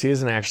 but of course he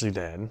isn't actually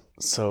dead.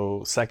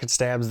 So second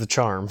stabs the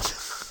charm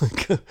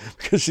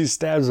because she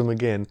stabs him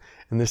again,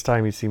 and this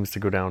time he seems to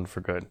go down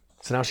for good.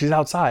 So now she's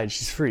outside,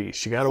 she's free,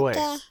 she got away.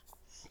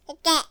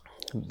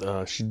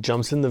 She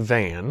jumps in the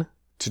van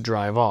to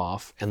drive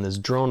off, and this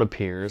drone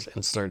appears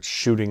and starts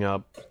shooting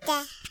up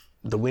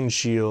the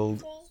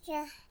windshield.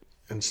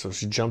 And so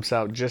she jumps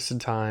out just in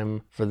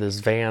time for this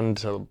van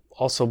to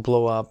also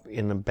blow up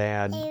in a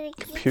bad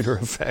computer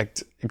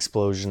effect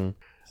explosion.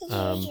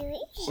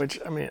 Which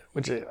I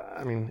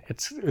mean,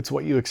 it's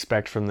what you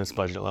expect from this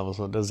budget level,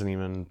 so it doesn't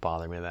even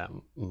bother me that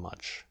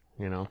much,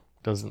 you know.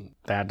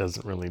 That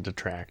doesn't really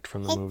detract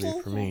from the movie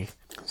for me.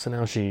 So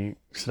now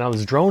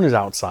this drone is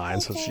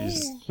outside, so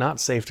she's not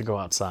safe to go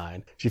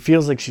outside. She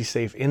feels like she's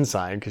safe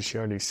inside because she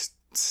already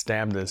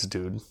stabbed this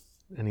dude,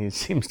 and he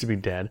seems to be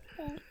dead.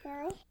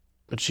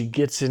 But she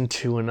gets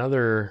into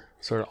another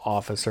sort of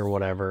office or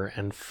whatever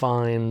and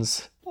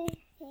finds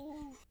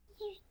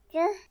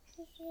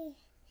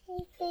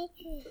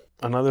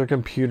another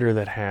computer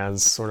that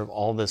has sort of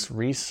all this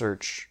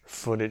research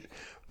footage.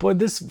 Boy,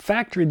 this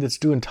factory that's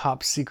doing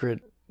top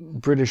secret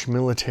British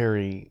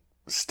military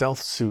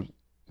stealth suit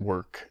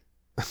work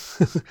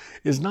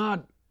is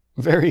not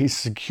very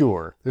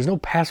secure. There's no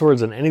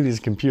passwords on any of these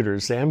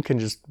computers. Sam can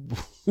just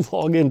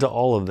log into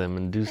all of them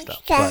and do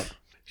stuff. But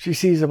she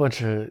sees a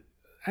bunch of,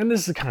 and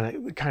this is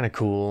kind of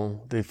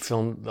cool. They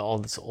filmed all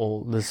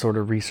this sort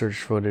of research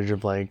footage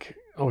of like,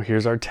 oh,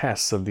 here's our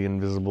tests of the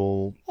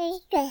invisible,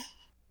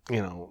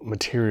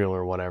 material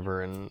or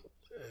whatever, and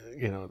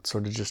it's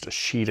sort of just a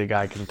sheet a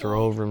guy can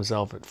throw over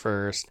himself at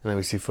first. And then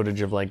we see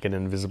footage of like an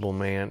invisible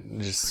man,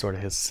 just sort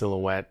of his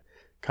silhouette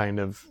kind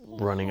of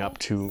running up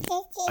to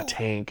a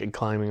tank and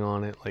climbing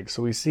on it. Like,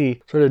 so we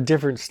see sort of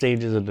different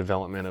stages of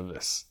development of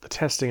this, the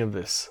testing of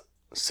this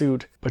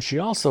suit. But she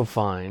also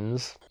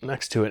finds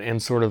next to it,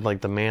 and sort of like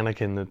the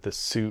mannequin that the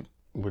suit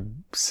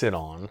would sit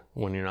on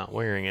when you're not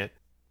wearing it,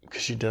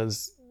 because she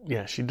does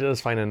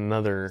find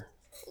another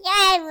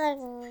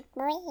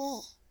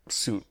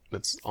suit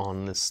that's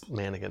on this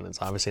mannequin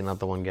that's obviously not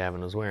the one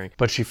Gavin was wearing,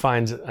 but she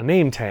finds a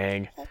name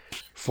tag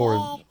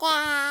for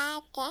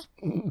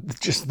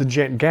just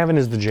Gavin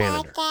is the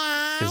janitor,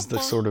 is the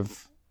sort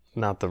of,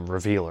 not the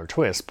reveal or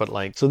twist, but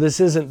like, so this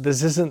isn't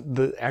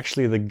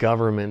the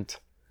government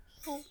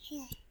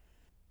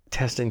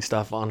testing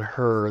stuff on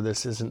her.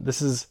 This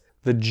is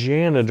the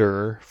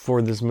janitor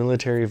for this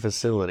military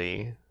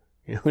facility,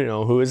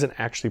 who isn't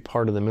actually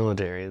part of the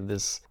military,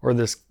 this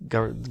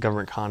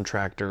government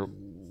contractor,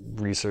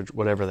 research,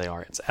 whatever they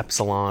are. It's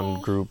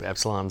Epsilon Group,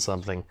 Epsilon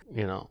something,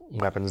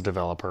 weapons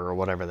developer or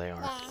whatever they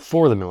are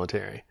for the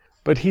military.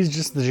 But he's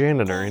just the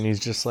janitor, and he's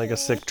just like a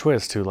sick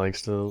twist who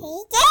likes to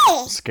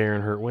scare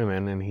and hurt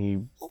women, and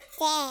he,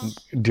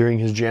 during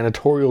his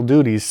janitorial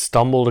duties,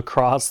 stumbled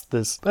across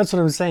this. That's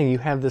what I'm saying. You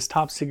have this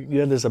top secret,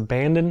 you have this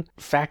abandoned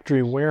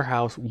factory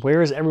warehouse.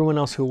 Where is everyone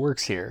else who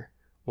works here?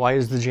 Why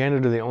is the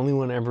janitor the only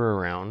one ever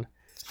around?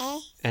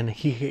 And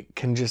he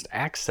can just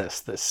access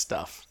this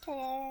stuff,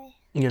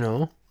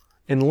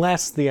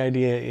 Unless the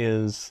idea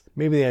is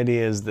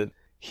that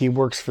he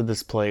works for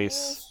this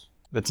place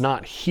that's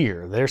not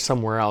here. They're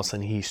somewhere else,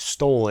 and he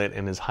stole it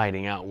and is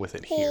hiding out with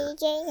it here.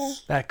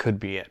 That could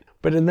be it.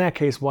 But in that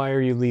case, why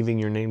are you leaving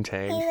your name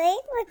tag,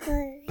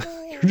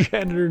 your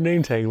janitor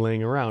name tag,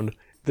 laying around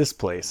this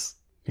place?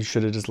 You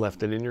should have just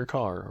left it in your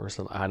car or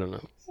something. I don't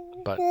know.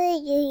 But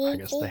I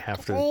guess they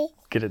have to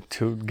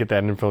get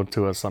that info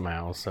to us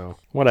somehow. So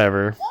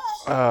whatever.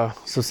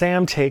 So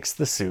Sam takes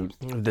the suit,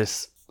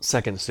 this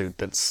second suit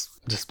that's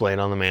displayed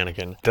on the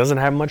mannequin. Doesn't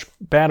have much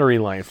battery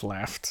life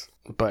left,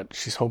 but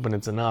she's hoping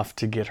it's enough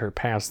to get her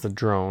past the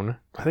drone.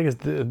 I think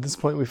at this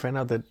point we find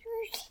out that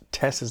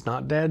Tess is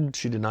not dead.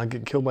 She did not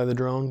get killed by the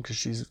drone because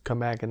she's come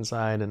back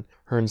inside, and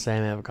her and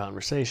Sam have a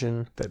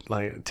conversation that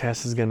like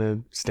Tess is gonna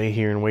stay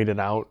here and wait it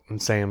out,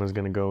 and Sam is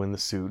gonna go in the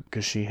suit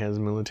because she has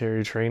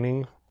military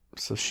training,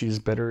 so she's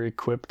better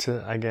equipped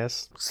to, I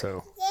guess.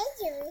 So,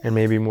 and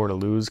maybe more to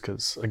lose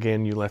because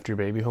again, you left your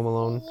baby home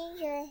alone.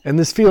 And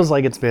this feels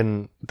like it's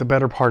been the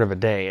better part of a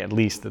day, at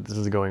least, that this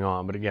is going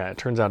on. But yeah, it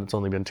turns out it's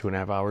only been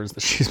 2.5 hours that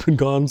she's been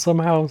gone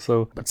somehow.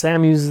 But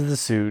Sam uses the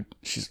suit.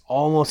 She's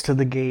almost to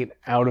the gate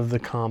out of the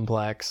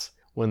complex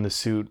when the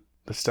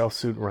stealth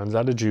suit runs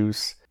out of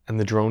juice, and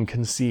the drone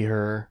can see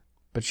her.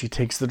 But she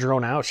takes the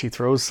drone out. She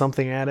throws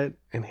something at it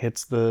and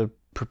hits the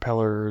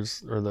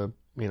propellers or the,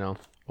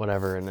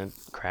 whatever, and it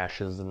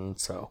crashes. And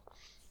so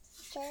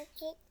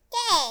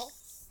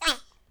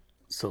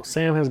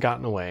Sam has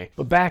gotten away.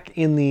 But back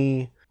in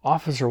the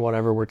office or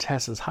whatever where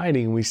Tess is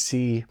hiding, we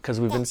see,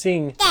 because we've been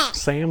seeing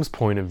Sam's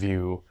point of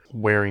view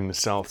wearing the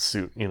stealth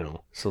suit,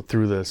 so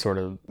through the sort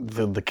of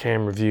the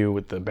camera view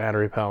with the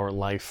battery power,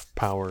 life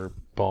power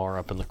bar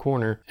up in the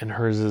corner, and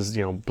hers is,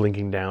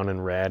 blinking down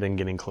in red and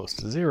getting close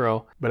to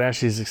 0. But as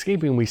she's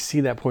escaping, we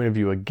see that point of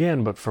view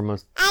again, but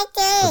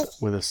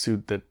with a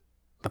suit that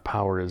the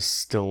power is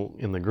still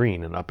in the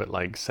green and up at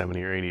like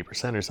 70 or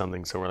 80% or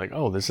something. So we're like,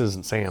 oh, this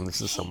isn't Sam, this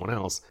is someone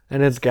else.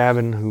 And it's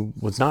Gavin, who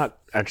was not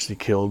actually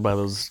killed by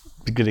those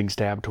getting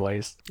stabbed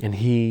twice. And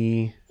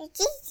he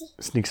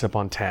sneaks up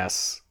on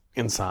Tess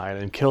inside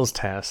and kills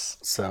Tess.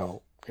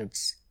 So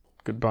it's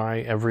goodbye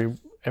every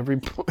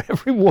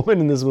woman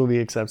in this movie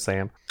except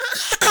Sam.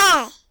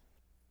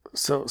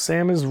 So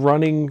Sam is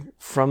running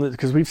from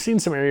because we've seen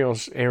some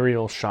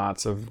aerial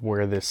shots of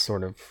where this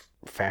sort of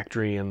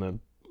factory and the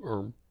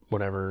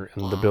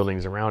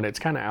buildings around it. It's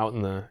kind of out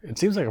it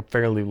seems like a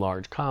fairly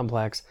large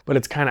complex, but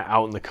it's kind of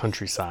out in the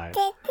countryside.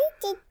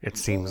 It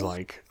seems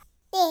like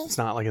it's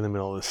not like in the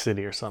middle of the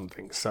city or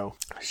something. So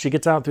she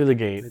gets out through the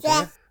gate.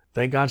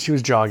 Thank God she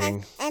was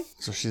jogging,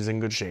 so she's in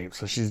good shape.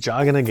 So she's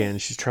jogging again.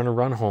 She's trying to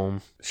run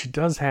home. She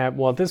does have,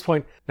 at this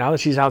point, now that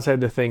she's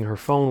outside the thing, her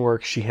phone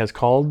works. She has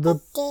called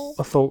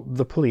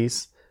the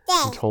police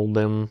and told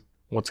them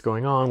what's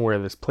going on, where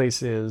this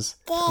place is,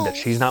 and that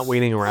she's not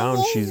waiting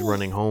around. She's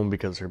running home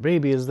because her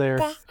baby is there.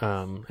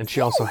 And she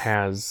also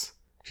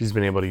she's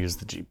been able to use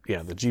the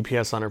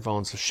GPS on her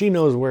phone, so she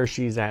knows where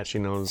she's at. She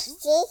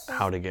knows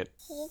how to get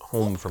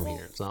home from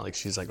here. It's not like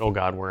she's like, oh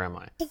God, where am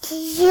I?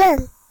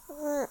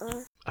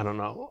 I don't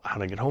know how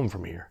to get home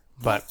from here.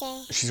 But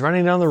she's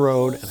running down the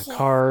road, and a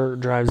car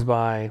drives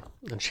by,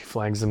 and she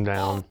flags them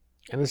down.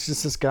 And it's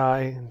just this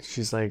guy, and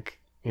she's like,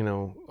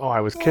 oh, I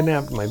was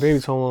kidnapped, my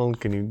baby's home alone,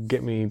 can you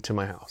get me to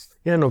my house?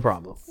 Yeah, no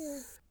problem.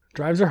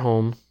 Drives her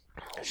home.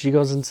 She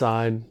goes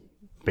inside.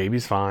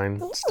 Baby's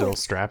fine, still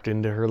strapped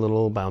into her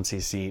little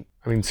bouncy seat.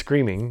 I mean,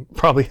 screaming.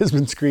 Probably has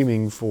been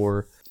screaming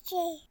for,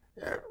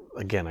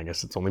 again, I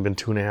guess it's only been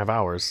 2.5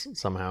 hours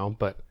somehow,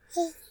 but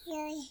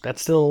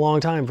that's still a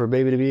long time for a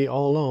baby to be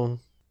all alone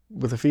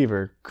with a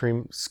fever,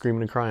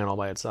 screaming and crying all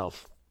by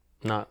itself.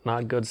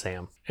 Not good,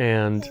 Sam.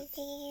 And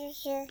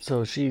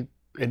so you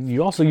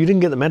didn't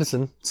get the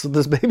medicine, so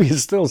this baby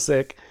is still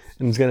sick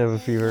and is gonna have a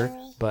fever,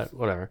 but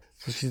whatever.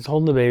 So she's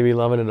holding the baby,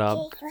 loving it up.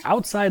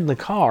 Outside in the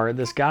car,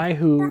 this guy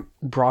who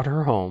brought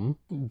her home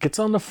gets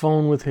on the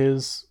phone with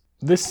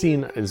this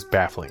scene is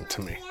baffling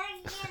to me.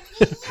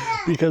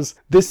 Because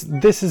this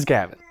is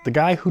Gavin. The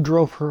guy who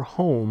drove her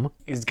home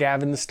is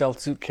Gavin, the stealth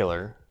suit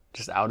killer,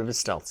 just out of his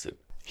stealth suit.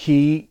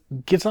 He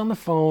gets on the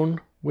phone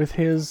with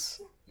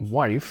his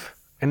wife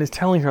and is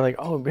telling her, like,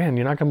 oh man,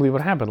 you're not gonna believe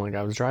what happened. Like,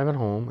 I was driving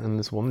home and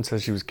this woman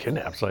says she was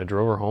kidnapped, so I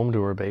drove her home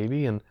to her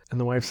baby. And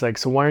the wife's like,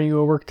 so why aren't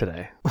you at work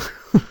today?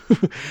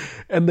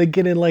 And they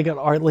get in like an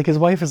art, like his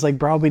wife is like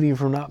browbeating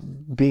for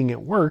not being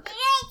at work.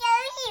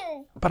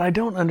 But I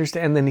don't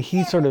understand. And then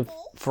he sort of,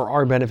 for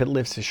our benefit,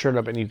 lifts his shirt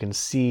up and you can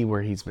see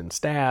where he's been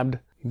stabbed.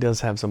 He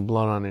does have some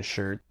blood on his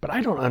shirt. But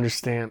I don't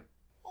understand.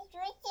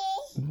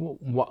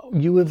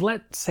 You would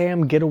let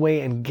Sam get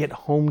away and get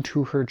home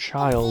to her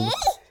child.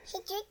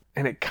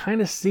 And it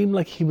kind of seemed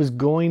like he was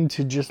going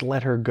to just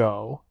let her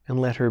go and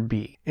let her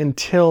be.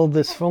 Until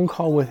this phone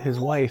call with his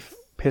wife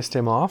pissed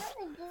him off.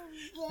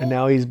 And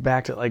now he's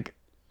back to like,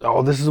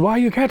 oh, this is why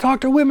you can't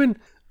talk to women.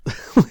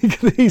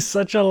 Like, he's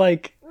such a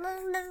like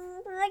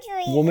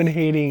woman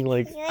hating,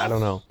 like, I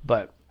don't know.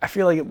 But I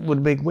feel like it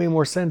would make way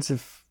more sense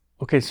if,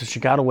 okay, so she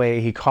got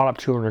away, he caught up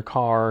to her in her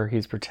car,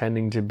 he's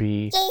pretending to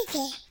be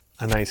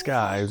a nice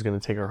guy who's going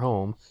to take her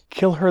home.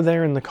 Kill her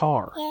there in the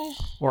car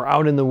or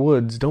out in the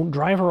woods. Don't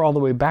drive her all the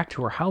way back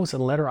to her house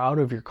and let her out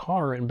of your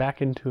car and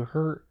back into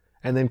her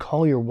and then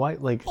call your wife.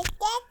 Like,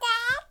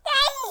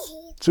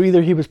 so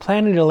either he was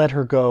planning to let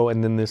her go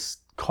and then this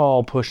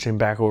call pushed him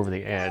back over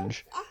the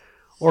edge,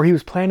 or he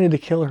was planning to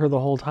kill her the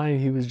whole time.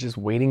 He was just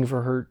waiting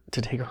for her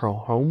to take her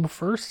home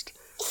first.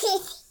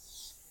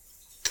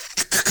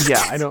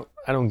 Yeah, I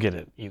don't get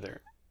it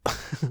either.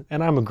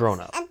 And I'm a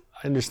grown-up.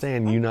 I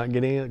understand you not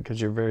getting it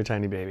because you're a very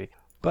tiny baby.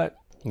 But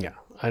yeah,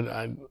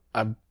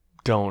 I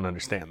don't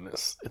understand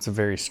this. It's a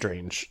very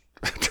strange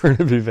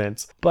turn of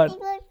events. But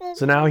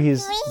so now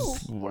he's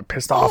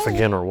pissed off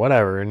again or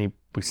whatever, and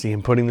we see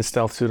him putting the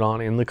stealth suit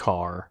on in the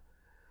car.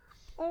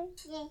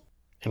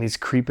 And he's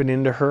creeping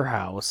into her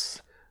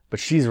house. But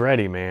she's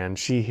ready, man.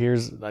 She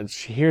hears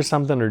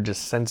something or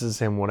just senses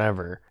him,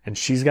 whatever. And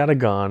she's got a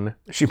gun.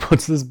 She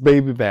puts this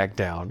baby back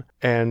down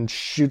and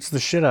shoots the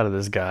shit out of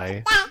this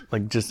guy.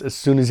 Like, just as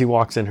soon as he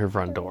walks in her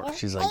front door.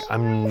 She's like,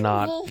 I'm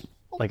not,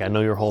 like, I know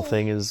your whole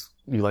thing is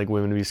you like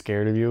women to be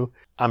scared of you.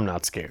 I'm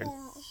not scared.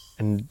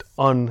 And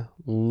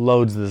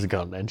unloads this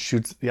gun and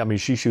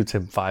she shoots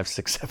him 5,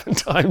 6, 7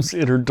 times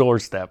in her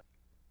doorstep.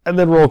 And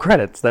then roll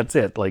credits. That's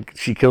it. Like,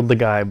 she killed the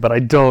guy. But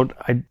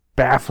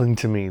baffling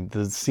to me,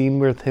 the scene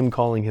with him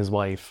calling his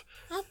wife.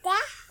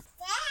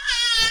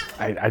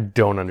 I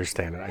don't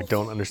understand it. I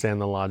don't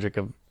understand the logic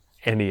of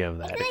any of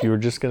that. If you were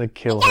just going to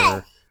kill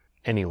her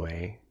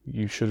anyway,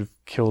 you should have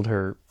killed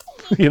her,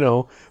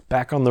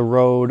 back on the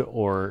road,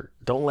 or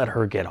don't let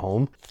her get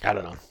home. I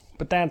don't know.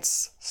 But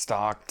that's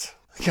stalked.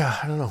 Yeah,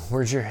 I don't know.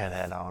 Where's your head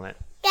at on it?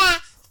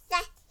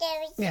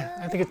 Yeah,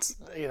 I think it's,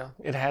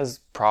 it has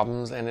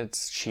problems and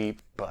it's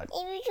cheap, but...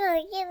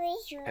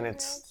 And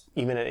it's,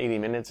 even at 80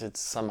 minutes, it's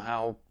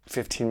somehow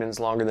 15 minutes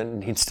longer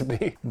than it needs to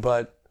be.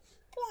 But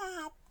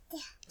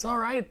it's all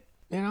right,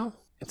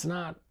 It's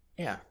not,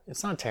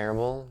 it's not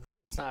terrible.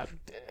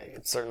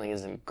 It certainly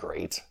isn't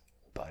great,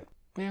 but,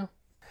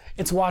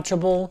 it's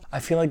watchable. I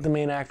feel like the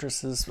main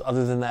actresses,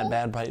 other than that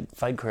bad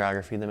fight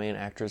choreography, the main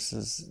actress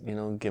is,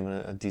 given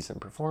a decent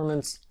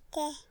performance.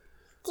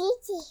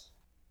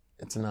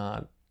 It's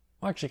not,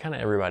 well, actually kind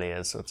of everybody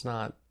is, so it's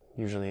not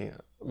usually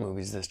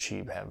movies this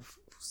cheap have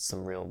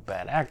some real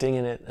bad acting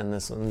in it, and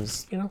this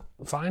one's,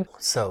 fine.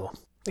 So,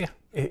 yeah,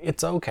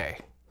 it's okay.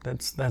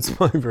 That's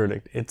my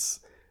verdict. It's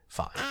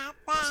fine.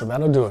 So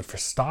that'll do it for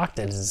Stalked.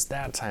 It is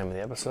that time of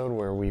the episode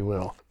where we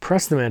will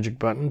press the magic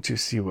button to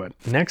see what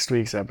next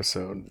week's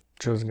episode,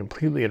 chosen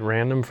completely at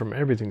random from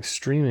everything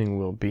streaming,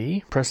 will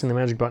be. Pressing the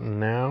magic button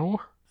now.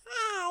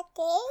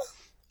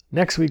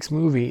 Next week's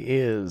movie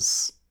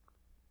is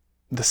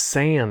The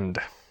Sand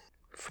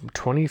from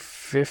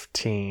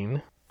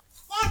 2015.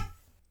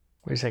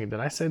 Wait a second, did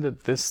I say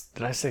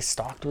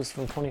Stalked was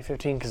from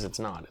 2015? Because it's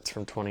not. It's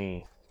from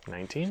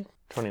 2019?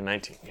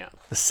 2019, yeah.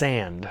 The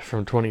Sand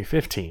from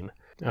 2015.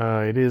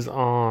 It is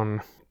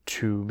on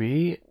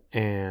Tubi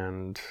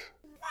and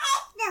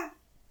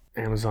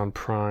Amazon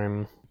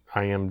Prime,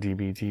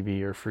 IMDb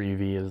TV, or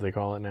Freevee as they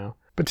call it now.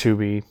 But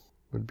Tubi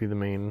would be the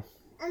main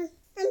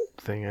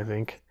thing, I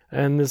think.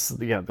 And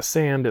The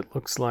Sand, it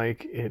looks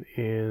like it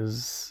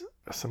is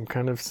some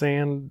kind of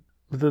sand.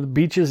 The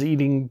beach is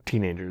eating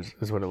teenagers,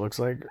 is what it looks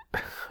like.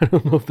 I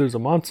don't know if there's a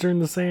monster in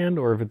the sand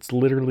or if it's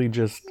literally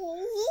just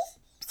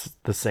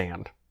the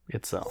sand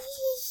itself.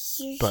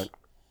 But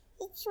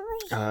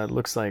it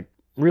looks like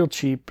real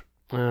cheap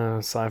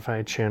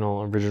Sci-Fi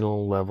Channel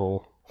original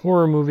level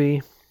horror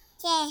movie.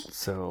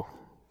 So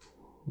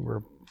we're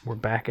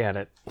back at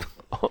it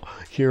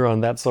here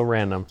on That's So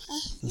Random.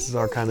 This is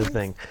our kind of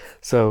thing.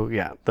 So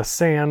yeah, The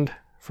Sand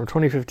from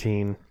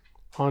 2015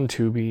 on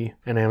Tubi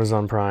and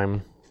Amazon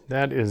Prime.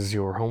 That is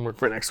your homework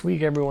for next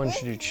week, everyone,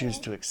 should you choose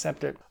to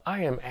accept it.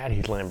 I am at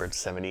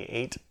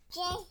HeathLambert78.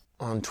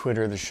 On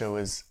Twitter, the show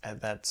is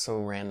at That's So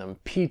Random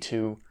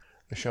P2.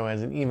 The show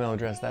has an email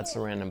address,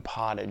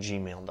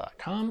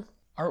 that'ssorandompod@gmail.com.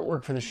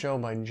 Artwork for the show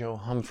by Joe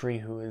Humphrey,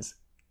 who is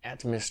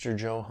at Mr.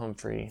 Joe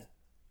Humphrey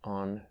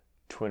on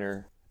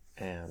Twitter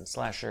and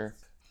Slasher.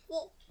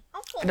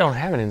 I don't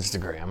have an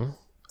Instagram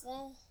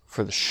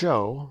for the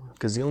show,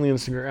 because the only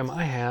Instagram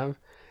I have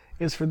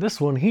is for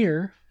this one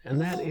here, and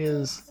that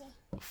is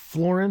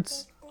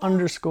Florence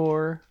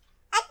 _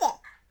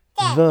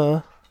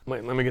 the...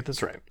 Wait, let me get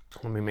this right.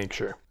 Let me make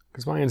sure.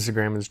 Because my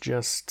Instagram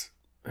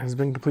has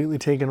been completely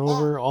taken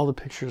over. All the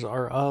pictures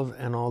are of,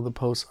 and all the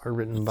posts are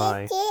written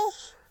by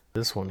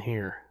this one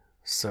here.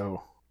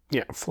 So,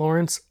 yeah,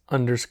 Florence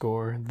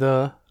 _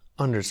 the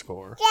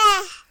 _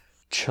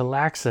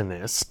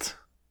 Chillaxinist.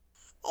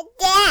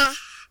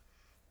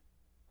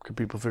 Could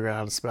people figure out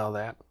how to spell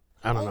that?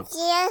 I don't know.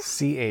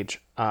 CHILLAXINEST.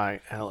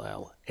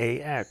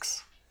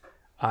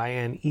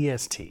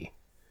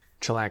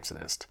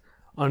 Chillaxinist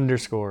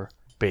 _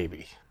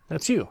 baby.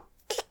 That's you.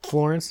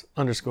 Florence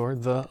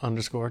 _ the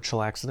 _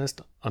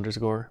 Chillaxinist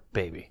 _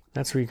 baby.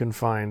 That's where you can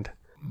find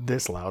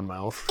this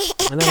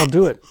loudmouth. And that'll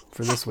do it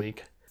for this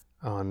week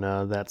on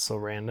That's So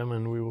Random.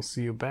 And we will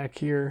see you back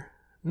here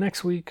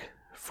next week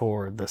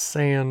for The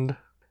Sand.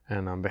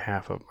 And on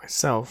behalf of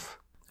myself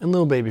and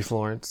little baby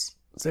Florence,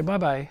 say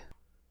bye-bye.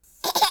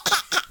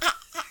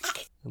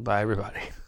 Bye, everybody.